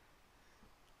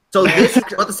 So this,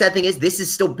 what the sad thing is, this is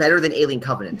still better than Alien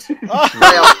Covenant.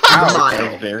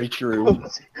 Very true.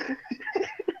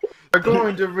 We're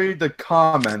going to read the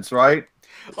comments, right?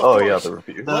 Oh yeah, the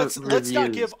review. Let's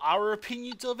not give our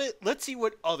opinions of it. Let's see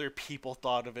what other people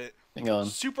thought of it. Hang on.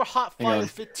 Super Hot Fire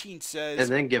 15 says, and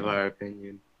then give our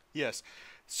opinion. Yes.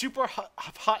 Super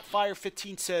Hot Fire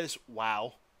 15 says,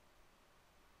 wow.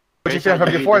 What you said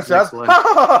from before it says,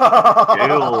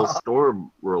 Gale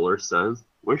Storm Roller says,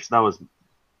 wish that was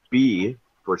B.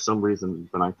 For some reason,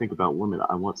 when I think about women,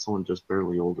 I want someone just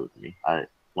barely older than me. I'd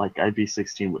be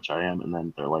 16, which I am, and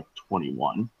then they're like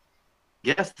 21.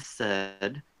 Guest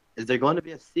said, is there going to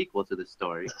be a sequel to this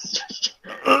story?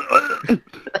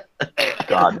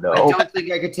 God, no. I don't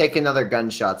think I could take another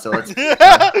gunshot, so let's...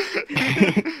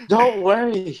 Don't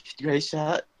worry,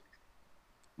 Greyshot.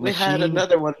 We had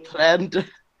another one planned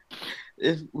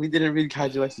if we didn't read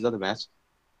K.W.C.C's other match.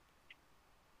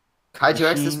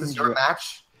 K.W.C.C, this was your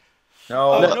match?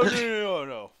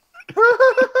 No.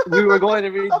 We were going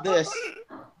to read this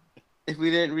if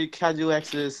we didn't read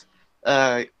K.W.C.'s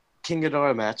King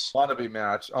Ghidorah match. Wannabe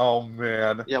match. Oh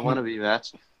man. Yeah, wannabe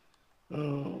match.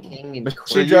 King and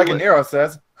Machine Dragon Nero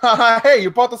says, "Haha, hey,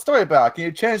 you brought the story back and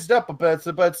you changed it up a bit,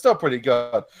 but it's still pretty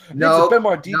good. No, It's a bit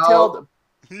more detailed.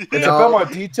 It's a bit more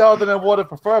detailed than I would have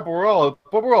preferred, but we're all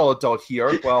adult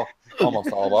here. Well,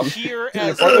 almost all of us. Here Your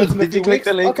as birthday's in a Did you few click weeks.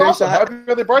 the link, That's awesome. Greyshot? Happy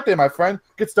early birthday, my friend.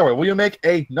 Good story. Will you make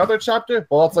another chapter?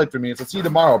 Well, it's late for me, so see you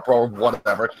tomorrow, bro.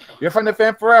 Whatever. Your friend and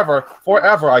fan forever.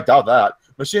 Forever. I doubt that.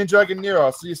 Machine Dragon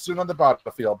Nero. See you soon on the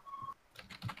battlefield."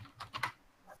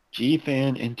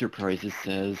 G-Fan Enterprises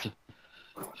says,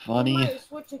 funny,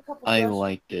 I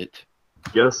liked it.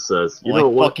 Guess says, you Well, know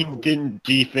I what? fucking didn't,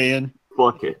 G-Fan.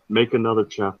 Fuck it. Make another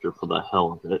chapter for the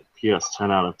hell of it. PS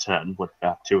 10 out of 10 with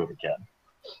back to it again.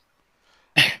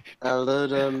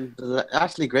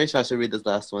 Actually, Greyshot should read this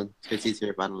last one because he's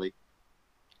here finally.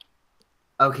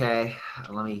 Okay,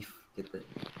 let me get the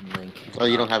link. Oh,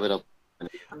 you don't have it up.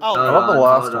 Oh, I love the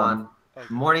last hold on.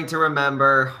 Morning to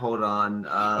remember. Hold on.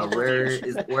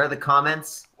 Where are the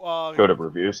comments? Go to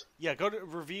reviews. Yeah, go to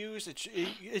reviews.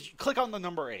 Click on the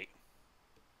number 8.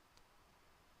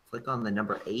 Click on the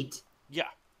number 8. Yeah.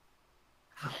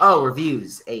 Oh,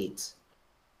 reviews 8.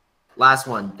 Last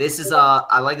one. This is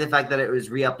I like the fact that it was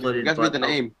re-uploaded. You guys read the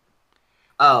name.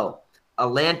 Oh,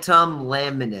 Alantum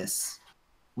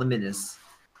Laminis.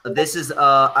 This is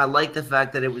I like the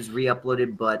fact that it was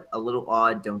re-uploaded, but a little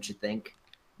odd, don't you think?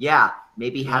 Yeah,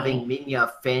 maybe having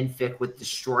Minya fanfic with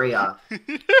Destroya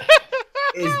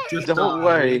is just Don't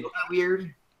worry.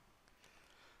 Weird.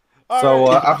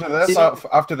 So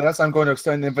after this, I'm going to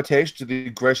extend an invitation to the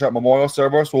Greyshot Memorial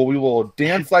Service, where we will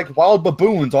dance like wild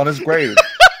baboons on his grave.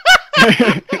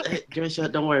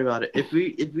 Greyshot, don't worry about it. If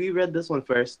we read this one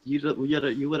first, you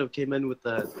would have came in with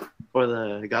the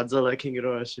Godzilla King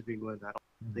Ghidorah shipping one. I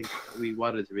don't think we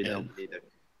wanted to read that one either.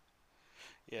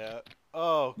 Yeah.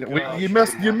 Oh, You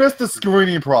missed the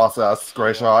screening process,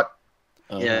 Greyshot.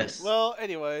 Yes. Well,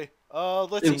 anyway,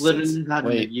 let's see. It literally had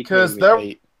Because there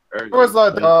was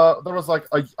like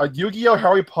a Yu-Gi-Oh,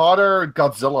 Harry Potter,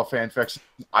 Godzilla fanfiction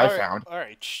I found. All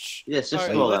right. Shh. Yes, just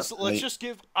all right, scroll let's just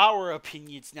give our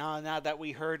opinions now that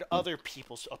we heard other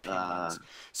people's opinions.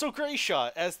 So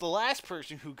Greyshot, as the last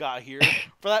person who got here,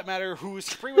 for that matter, who was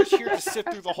pretty much here to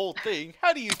sit through the whole thing,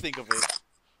 how do you think of it?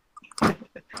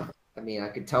 I mean, I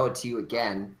could tell it to you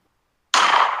again.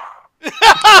 All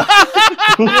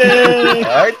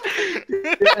right.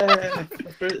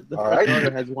 The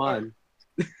order has won.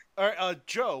 All right,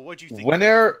 Joe, what do you think?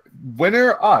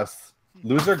 Winner us.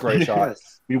 Loser Greyshot.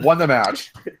 Yes. We won the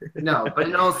match. No, but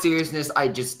in all seriousness,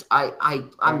 I'm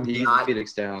not.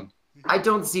 Phoenix down. I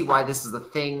don't see why this is a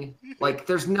thing. Like,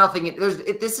 there's nothing.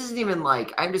 This isn't even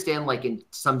like. I understand, like in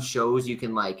some shows, you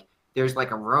can like. There's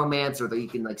like a romance, or that you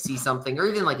can like see something, or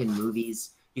even like in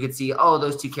movies, you could see, oh,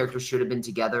 those two characters should have been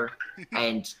together,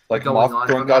 and like going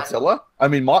Mothra on and Godzilla. I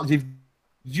mean, do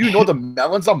you know the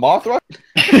melons of Mothra?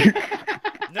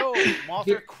 No,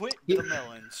 Mothra quit the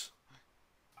melons.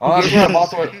 Oh, yeah,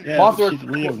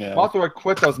 Mothra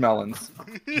quit those melons.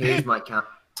 Here's my count.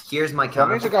 Here's my Does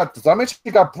count. that mean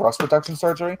she got breast reduction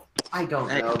surgery? I don't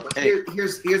know. But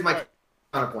here's my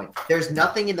counterpoint. There's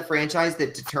nothing in the franchise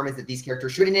that determines that these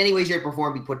characters should in any way, shape, or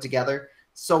form be put together.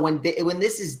 So when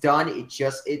this is done,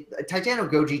 Titano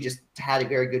Goji just had a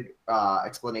very good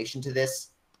explanation to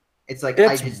this. It's like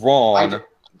wrong.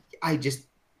 I just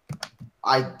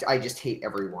hate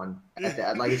everyone at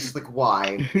that. Like, it's just like,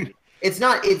 why? It's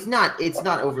not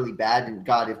overly bad. And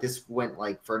God, if this went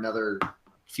like for another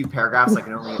few paragraphs, I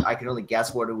can only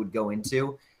guess what it would go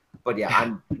into. But yeah,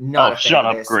 I'm not. Oh, shut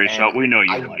up, Greyshot. We know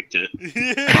you liked it.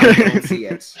 I don't see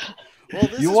it. Well,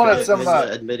 you wanted some of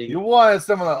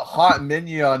the hot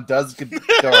Minion does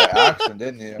action,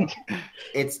 didn't you?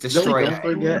 It's Destroyer. Don't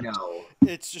forget. No.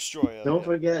 It's Destroyer. Don't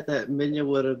forget that Minya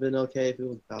would have been okay if it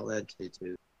was Ballad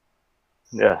too.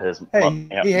 Yeah,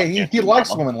 he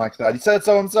likes women like that. He said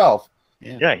so himself.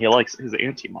 Yeah, he likes his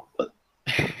anti-Muppet.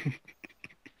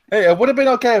 Hey, it would have been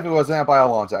okay if it was Aunt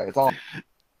Biolante. It's all.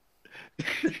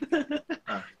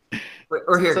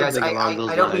 Or here, guys. I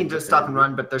don't mean to stop and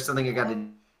run, but there's something I got to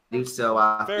do. So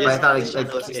I thought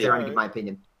I'd just stay around and give my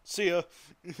opinion. See ya.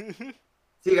 See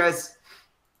you guys.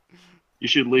 You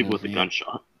should leave with a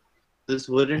gunshot. This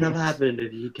wouldn't have happened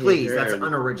if you came. Please, that's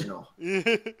unoriginal.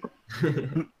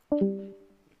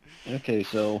 Okay,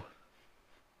 so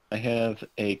I have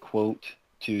a quote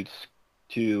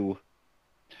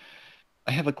I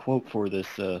have a quote for this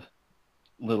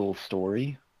little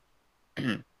story.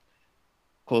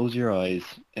 Close your eyes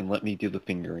and let me do the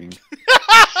fingering.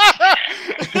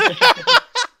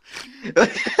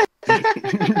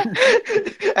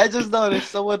 I just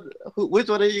noticed which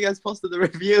one of you guys posted the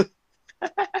review?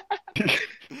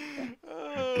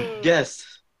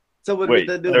 Yes. Someone Wait,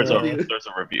 read the new there's review.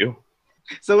 a review.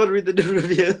 Someone read the new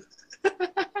review.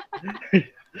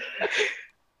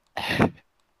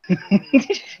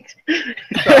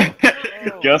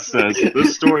 Gus says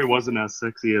this story wasn't as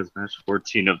sexy as match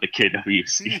 14 of the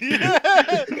KWC.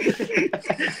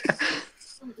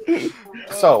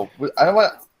 So I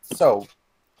want. So.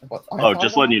 What, Oh,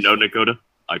 just letting you know, Nakoda,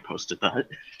 I posted that.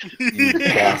 You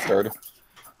bastard.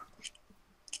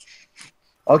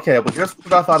 Okay, well, here's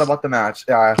what I thought about the match.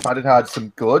 I thought it had some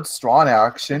good, strong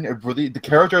action. The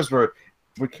characters were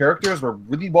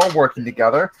really well working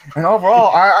together, and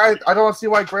overall, I don't see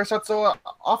why Greyshot's so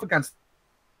off against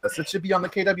this. It should be on the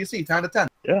KWC 10 out of 10.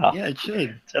 Yeah, Yeah, it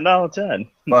should. 10 out of 10.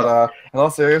 But in all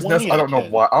seriousness, 20 I out don't of know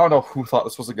 10. why. I don't know who thought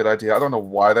this was a good idea. I don't know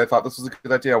why they thought this was a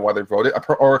good idea. Why they wrote it,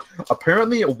 or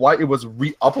apparently why it was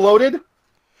re-uploaded.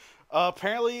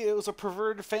 Apparently, it was a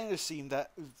perverted fantasy that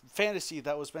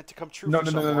was meant to come true. No.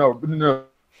 For someone.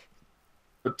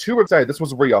 The two would say this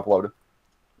was a re-upload.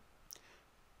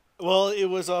 Well, it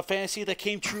was a fantasy that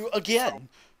came true again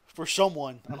for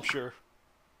someone, I'm sure.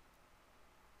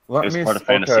 It was part of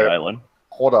Fantasy Island.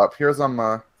 Hold up. Here's I'm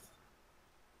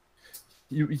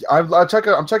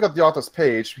checking out the author's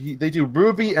page. They do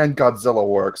Ruby and Godzilla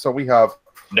work. So we have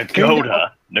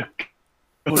Nakoda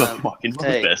fucking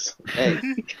wrote this. Hey.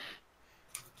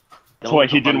 That's why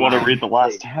he didn't want to read the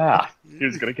last half. He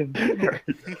was gonna get there.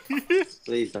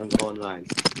 Please, don't go online.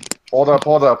 Hold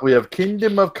up. We have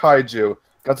Kingdom of Kaiju.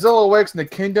 Godzilla awakes in a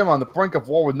kingdom on the brink of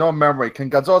war with no memory. Can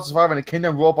Godzilla survive in a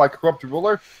kingdom ruled by corrupted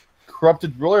ruler?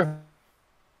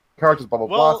 Characters, blah, blah,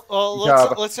 blah. Well,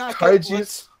 let's not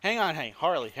Kaijus. hang on,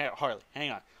 Harley,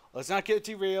 hang on. Let's not get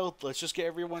derailed. Let's just get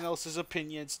everyone else's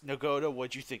opinions. Nagoda,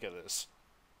 what'd you think of this?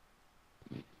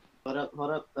 Hold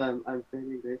up. I'm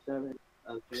creating Greyshot.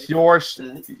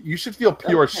 Okay. You should feel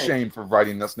pure Okay. shame for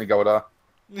writing this, Nagoda.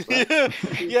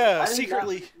 Yeah,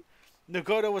 secretly,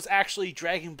 Nagoda was actually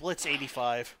Dragon Blitz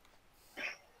 85.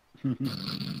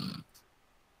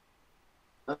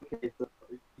 Okay, so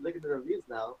look at the reviews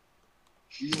now.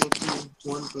 You will see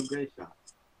one from Greyshot.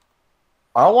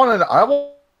 I want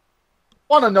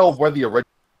to know where the original.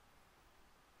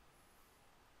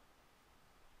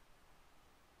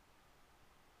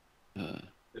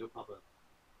 It'll pop up.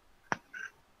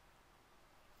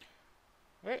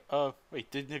 Wait,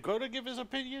 did Nagoda give his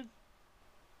opinion?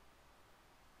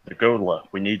 Nagoda,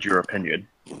 we need your opinion.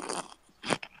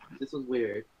 This was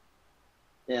weird.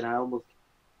 And I almost.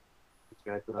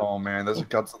 Oh man, there's a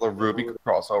Godzilla Ruby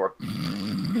crossover.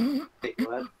 Wait,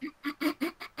 what?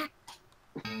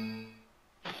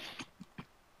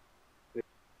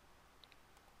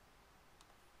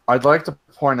 I'd like to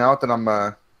point out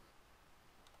that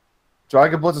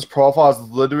Dragon Blitz's profile is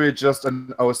literally just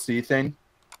an OC thing.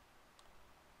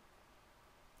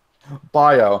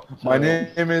 Bio. My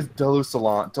name is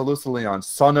Delusaleon,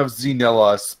 son of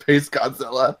Xenilla, Space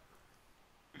Godzilla.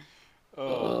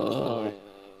 Oh.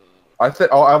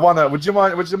 I wanna. Would you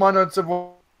mind on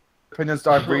civil opinions?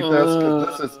 I read this.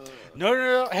 'Cause this is.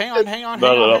 No. Hang on. Hang on.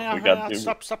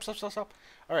 Stop.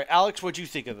 All right, Alex, what'd you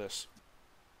think of this?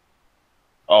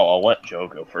 Oh, I'll let Joe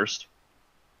go first.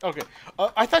 Okay.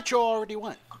 I thought Joe already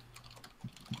went.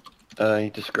 I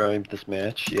described this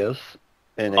match, yes.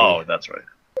 And That's right.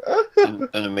 an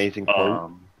amazing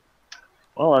part.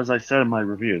 Well, as I said in my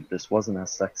review, this wasn't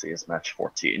as sexy as match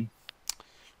 14.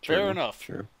 Fair enough.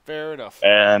 Sure. Fair enough.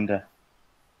 And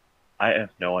I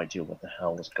have no idea what the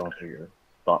hell was going through your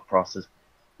thought process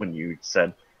when you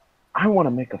said, I want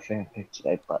to make a fanfic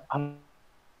today, but I don't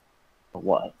know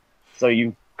what. So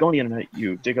you go on the internet,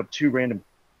 you dig up two random,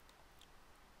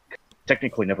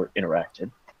 technically never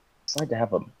interacted, decide to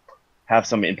have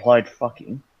some implied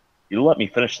fucking. You let me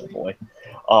finish the boy.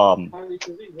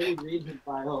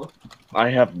 I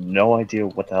have no idea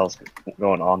what the hell's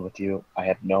going on with you. I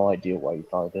have no idea why you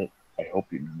thought of it. I hope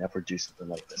you never do something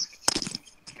like this,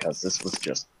 because this was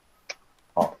just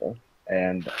awful.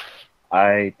 And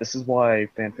this is why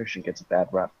fanfiction gets a bad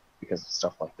rap, because of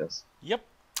stuff like this. Yep.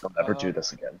 I'll never do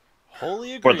this again.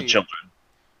 Wholly agree. For the children.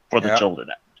 For the children.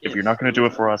 If you're not going to do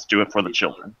it for us, do it for the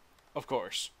children. Of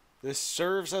course. This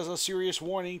serves as a serious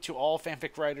warning to all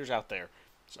fanfic writers out there.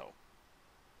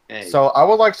 So I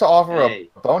would like to offer a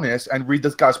bonus and read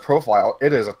this guy's profile.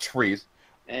 It is a treat.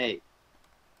 Hey.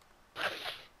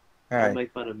 Hey. Don't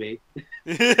make fun of me.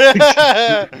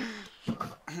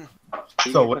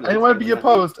 So would anyone be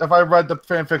opposed if I read the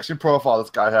fanfiction profile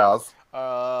this guy has?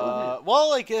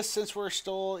 Well, I guess since we're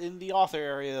still in the author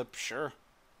area, sure.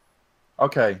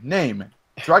 Okay, name.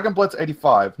 Dragon Blitz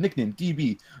 85. Nickname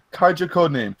DB. Kaiju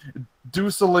codename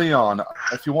Deuce-a-Leon.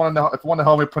 If you want to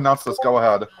help me pronounce this, go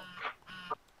ahead.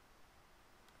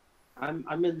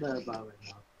 I'm in the bar right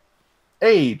now.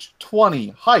 Age 20.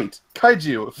 Height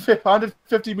kaiju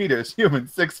 150 meters. Human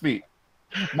 6 feet.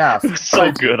 Mass So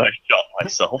kaiju good, I shot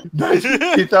myself.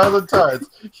 90,000 tons.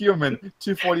 Human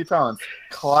 240 pounds.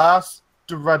 Class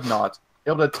dreadnought.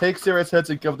 Able to take serious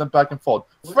hits and give them back and fold.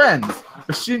 Friends: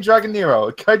 Machine Dragon Nero,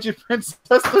 Kaiju Princess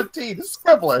 13,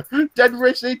 Scribbler, Dead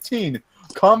Rich 18,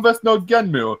 Convest no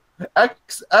Genmu,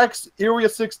 XX Area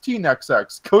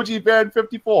 16XX, Koji Band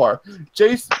 54,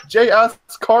 JS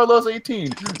Carlos 18,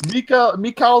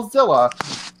 Mikalzilla,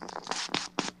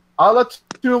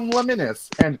 Alatum Leminis,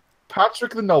 and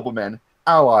Patrick the Nobleman.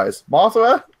 Allies: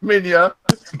 Mothra, Minya,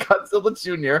 Godzilla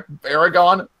Jr.,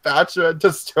 Baragon, Batra,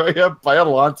 Destroyer,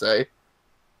 Biolante.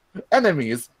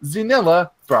 Enemies: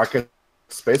 Zenilla, bracket,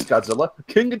 Space Godzilla,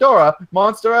 King Ghidorah,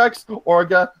 Monster X,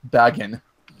 Orga, Baggin.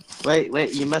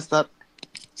 Wait, you messed up.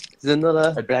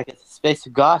 Zanilla, bracket, Space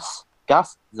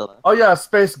Goszilla. Oh yeah,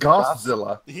 Space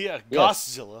Godzilla. Yeah,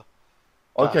 Yes. Godzilla.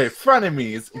 Okay,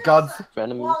 frenemies, Gods.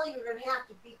 Frenemy. Wally, you're gonna have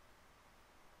to be.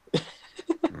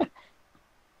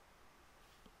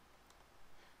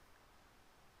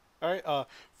 Alright,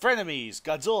 frenemies: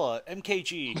 Godzilla,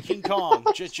 MKG, King Kong,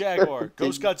 Jet Jaguar,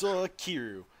 Ghost Godzilla,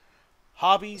 Kiryu.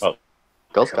 Hobbies: Oh.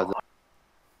 Ghost Godzilla.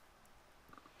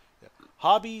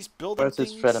 hobbies, building Where's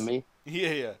his things. frenemy?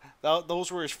 Yeah.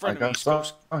 Those were his I guess frenemies. so.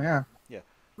 Ghost- Oh yeah.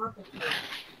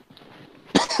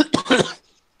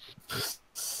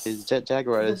 His Jet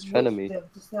Jaguar is frenemy.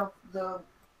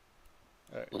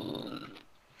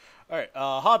 Alright,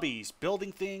 hobbies: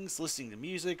 building things, listening to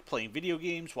music, playing video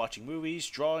games, watching movies,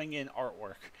 drawing, and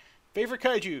artwork. Favorite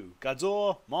kaiju: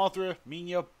 Godzilla, Mothra,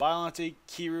 Minya, Biolante,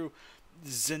 Kiryu,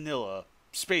 Zenilla,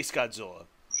 Space Godzilla.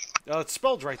 It's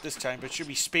spelled right this time, but it should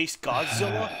be Space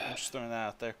Godzilla. I'm just throwing that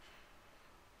out there.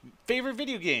 Favorite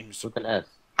video games: With an S.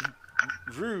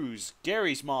 Ruse,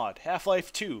 Gary's Mod,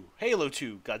 Half-Life 2, Halo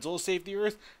 2, Godzilla Save the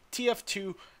Earth,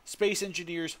 TF2, Space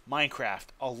Engineers, Minecraft.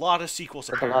 A lot of sequels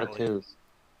That's a lot of apparently. twos.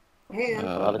 Man,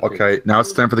 A lot of twos. Okay, now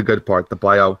it's time for the good part, the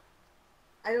bio.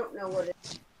 I don't know what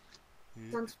it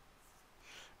sounds.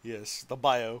 Yes, the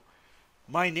bio.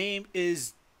 My name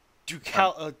is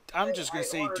I'm just gonna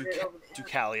say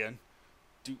Ducalion.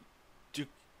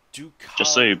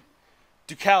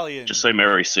 Ducalion. Just say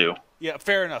Mary Sue. Yeah,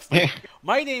 fair enough.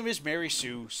 My name is Mary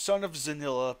Sue, son of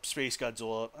Zanilla, Space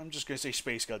Godzilla. I'm just gonna say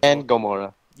Space Godzilla. And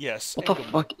Gomorrah. Yes. What and the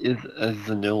fuck is a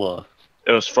Zanilla?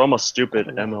 It was from a stupid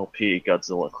MLP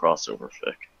Godzilla crossover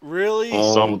fic. Really?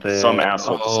 Oh, Some that.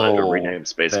 asshole decided to Oh, rename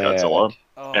Space that. Godzilla,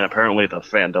 Oh. and apparently the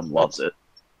fandom loves it.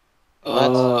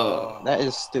 Oh, That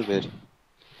is stupid.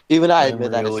 Even I I'm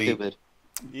admit that is really- stupid.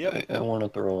 Yep. I want to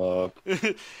throw up.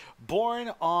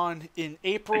 Born in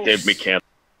April. It gave me cancer.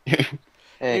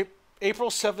 Hey, April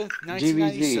 7th, GVZ,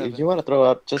 1997. if you want to throw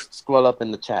up, just scroll up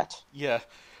in the chat. Yeah.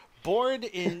 Born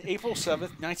in April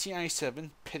 7th,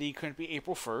 1997. Pity couldn't be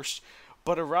April 1st.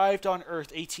 But arrived on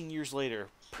Earth 18 years later.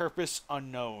 Purpose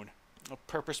unknown.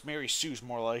 Purpose Mary Sue's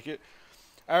more like it.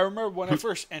 I remember when I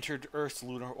first entered Earth's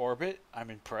lunar orbit. I'm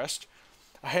impressed.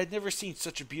 I had never seen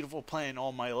such a beautiful planet in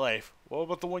all my life. What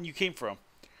about the one you came from?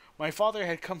 My father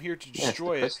had come here to Yes, the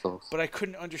destroy it, crystals. but I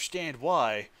couldn't understand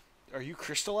why. Are you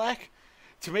Crystalac?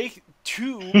 To make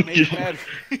matters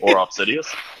Or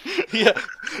Obsidious. yeah,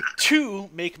 to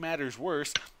make matters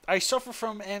worse, I suffer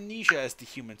from amnesia, as the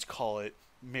humans call it.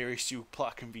 Mary Sue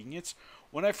plot convenience.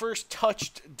 When I first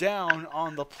touched down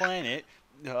on the planet,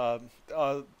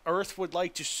 Earth would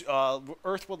like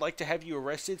to have you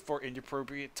arrested for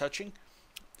inappropriate touching.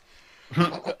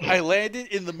 I landed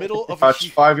in the middle of a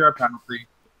Touch 5-yard penalty.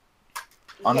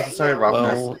 Unnecessary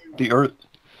roughness. Well, the Earth.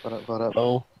 What up?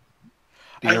 Well,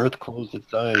 the I- Earth closed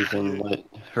its eyes and let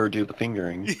her do the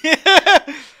fingering.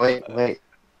 Wait.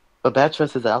 But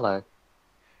Batra's his ally.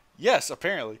 Yes,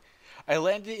 apparently. I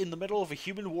landed in the middle of a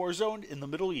human war zone in the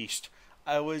Middle East.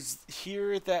 I was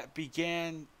here that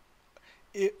began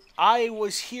to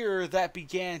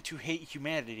hate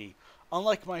humanity.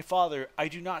 Unlike my father, I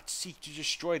do not seek to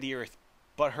destroy the earth,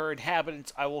 but her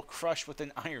inhabitants I will crush with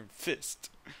an iron fist.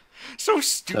 So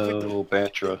stupid. So,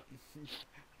 Batra.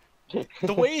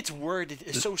 The way it's worded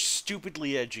is so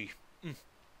stupidly edgy.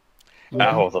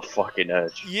 Ow, the fucking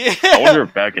edge. Yeah. I wonder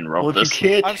if Baggin Well, wrote if you this.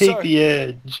 can't I'm take sorry. the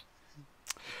edge.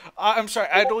 I'm sorry.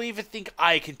 I don't even think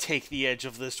I can take the edge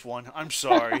of this one. I'm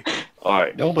sorry.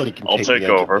 Alright, Nobody can I'll take take the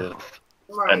edge over. of this.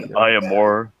 and I am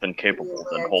more than capable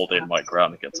than holding my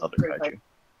ground against other kaiju.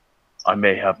 I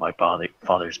may have my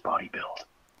father's body build,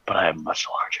 but I am much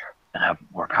larger and have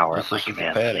more power This at my is a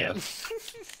command than him. badass.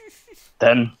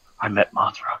 Then I met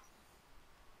Mothra,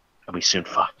 and we soon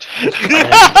fucked.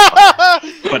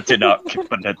 but did not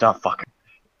fuck her.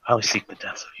 I only seek the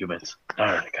deaths of humans,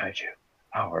 not of the kaiju.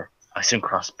 However, I soon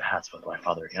crossed paths with my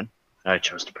father again, and I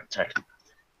chose to protect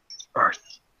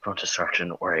Earth from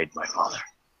destruction or aid my father.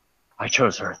 I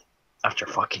chose Earth after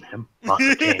fucking him.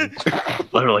 Martha came,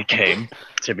 literally came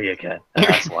to me again, and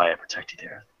that's why I protected the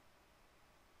Earth.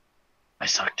 I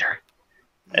sucked her,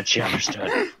 and she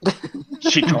understood.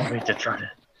 She told me to try to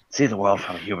see the world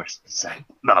from a human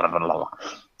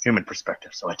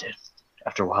perspective, so I did.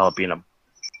 After a while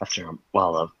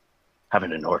of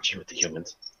having an orgy with the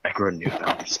humans, I grew a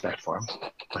newfound respect for them,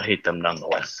 but hate them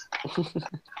nonetheless.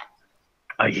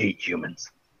 I hate humans,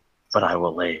 but I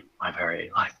will lay my very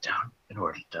life down in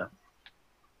order to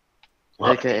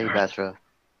love AKA the earth. Batra.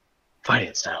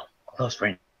 Fighting style, close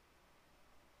range.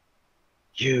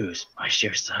 Use my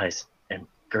sheer size and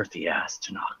girthy ass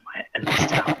to knock my enemies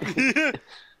down.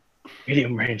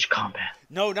 Medium range combat.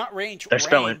 No, not range. They're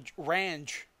spelling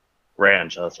Range.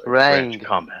 range. That's right. Rang. Range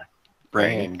combat.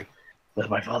 Rang. With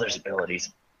my father's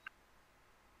abilities,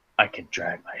 I can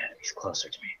drag my enemies closer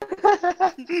to me,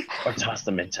 or toss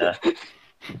them into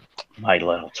my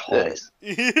little toys.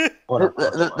 What a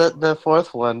The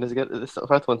fourth one is good. The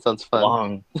fourth one sounds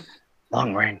fun.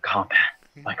 long range combat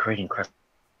by creating crystals.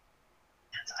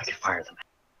 I could fire them.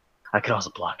 I could also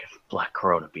block a black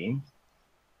corona beam,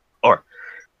 or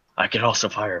I could also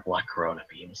fire black corona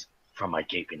beams from my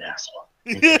gaping asshole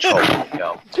and control where they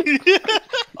go.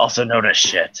 Also known as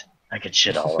shit. I could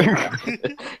shit all over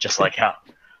them, just like how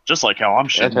I'm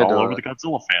shitting all over the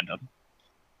Godzilla fandom.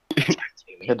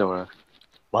 Hedora.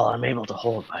 While I'm able to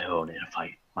hold my own in a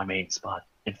fight, my main spot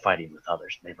in fighting with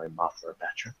others, namely Mothra or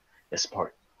Batra, is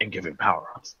support in giving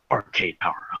power-ups, arcade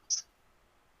power-ups.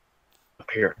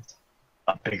 Appearance,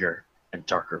 a bigger and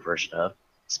darker version of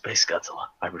Space Godzilla.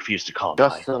 I refuse to call him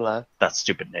by that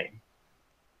stupid name.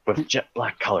 With jet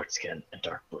black colored skin and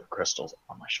dark blue crystals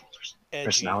on my shoulders. Edgy.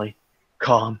 Personality,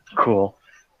 calm, cool,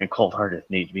 and cold-hearted if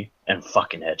need be, and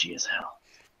fucking edgy as hell.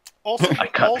 Also, I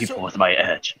cut people with my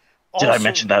edge. Did I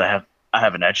mention that I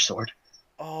have an edge sword?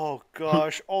 Oh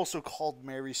gosh, also called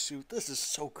Mary Sue. This is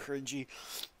so cringy.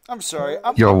 I'm sorry.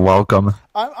 You're welcome.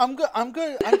 I'm just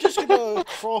gonna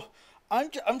crawl.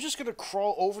 I'm just gonna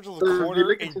crawl over to the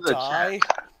corner and die.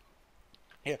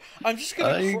 Yeah, I'm just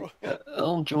gonna.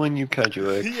 I'll join you,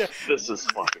 K.W.C.C. Yeah. This is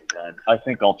fucking dead. I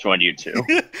think I'll join you too.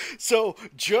 So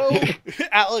Joe,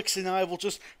 Alex, and I will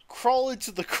just crawl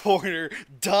into the corner,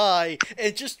 die,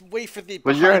 and just wait for the.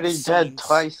 But you're already dead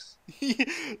twice.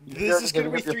 This is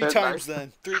gonna be 3 times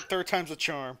then. Third time's a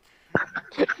charm.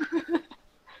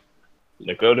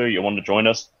 Nakoda, you want to join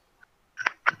us?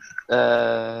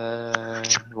 Well,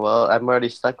 I'm already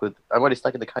stuck in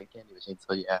the cotton candy machine,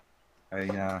 so yeah.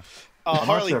 Yeah.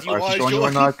 Harley, do you want to join? You or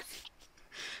not.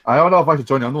 I don't know if I should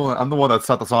join you. I'm the one that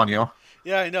set this on you.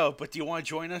 Yeah, I know, but do you want to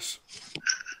join us?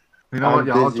 You know what?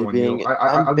 Yeah, I'll join you.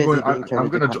 I'm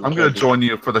gonna join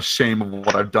you for the shame of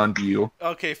what I've done to you.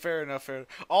 Okay, fair enough.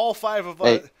 All 5 of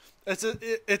us.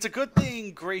 It's a good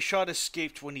thing Greyshot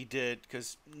escaped when he did,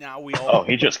 because now we all. Oh,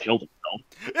 he just killed himself.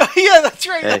 Yeah, that's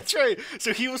right. That's right.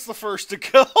 So he was the first to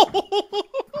go.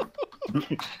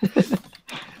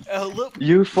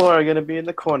 You 4 are gonna be in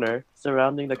the corner,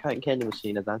 surrounding the cotton candy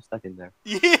machine as I'm stuck in there.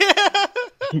 Yeah.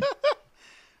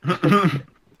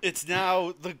 It's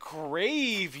now the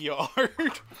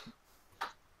graveyard.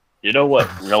 You know what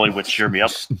really would cheer me up?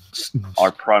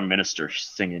 Our Prime Minister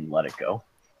singing "Let It Go."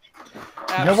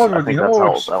 You know what? I think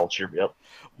that'll cheer me up.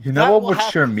 You know what would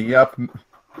cheer me up? You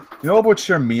know what would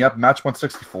cheer me up? Match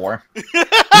 164.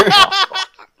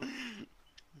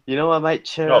 You know what might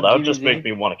cheer No, up that would DBZ? just make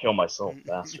me want to kill myself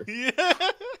faster. In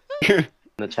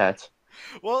the chat.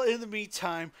 Well, in the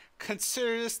meantime,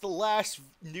 consider this the last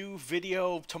new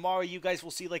video. Tomorrow you guys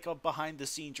will see like a behind the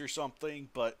scenes or something,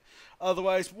 but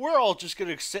otherwise we're all just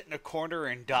gonna sit in a corner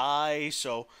and die.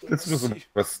 So this was a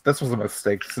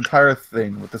mistake. This entire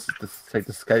thing with this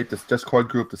Skype, this Discord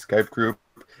group, the Skype group,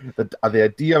 the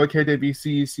idea of a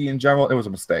KWCC in general, it was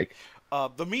a mistake.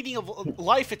 The meaning of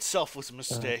life itself was a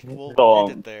mistake. We'll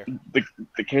end it there.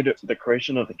 The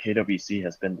creation of the KWC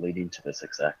has been leading to this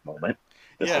exact moment.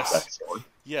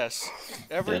 Yes.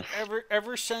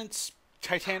 Ever since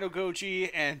Titano Goji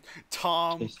and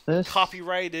Tom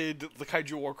copyrighted the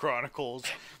Kaiju War Chronicles,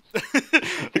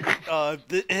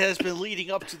 it has been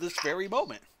leading up to this very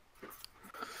moment.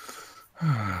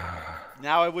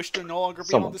 Now I wish to no longer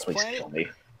be on this planet,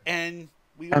 and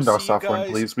we will end our see suffering, you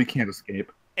guys, please. We can't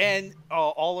escape. And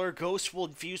all our ghosts will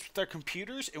infuse with our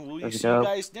computers, and we'll see you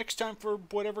guys next time for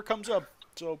whatever comes up.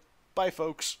 So, bye,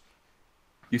 folks.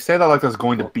 You say that like there's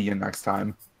going to be a next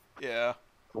time. Yeah.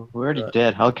 We're already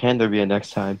dead. How can there be a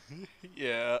next time?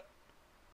 Yeah.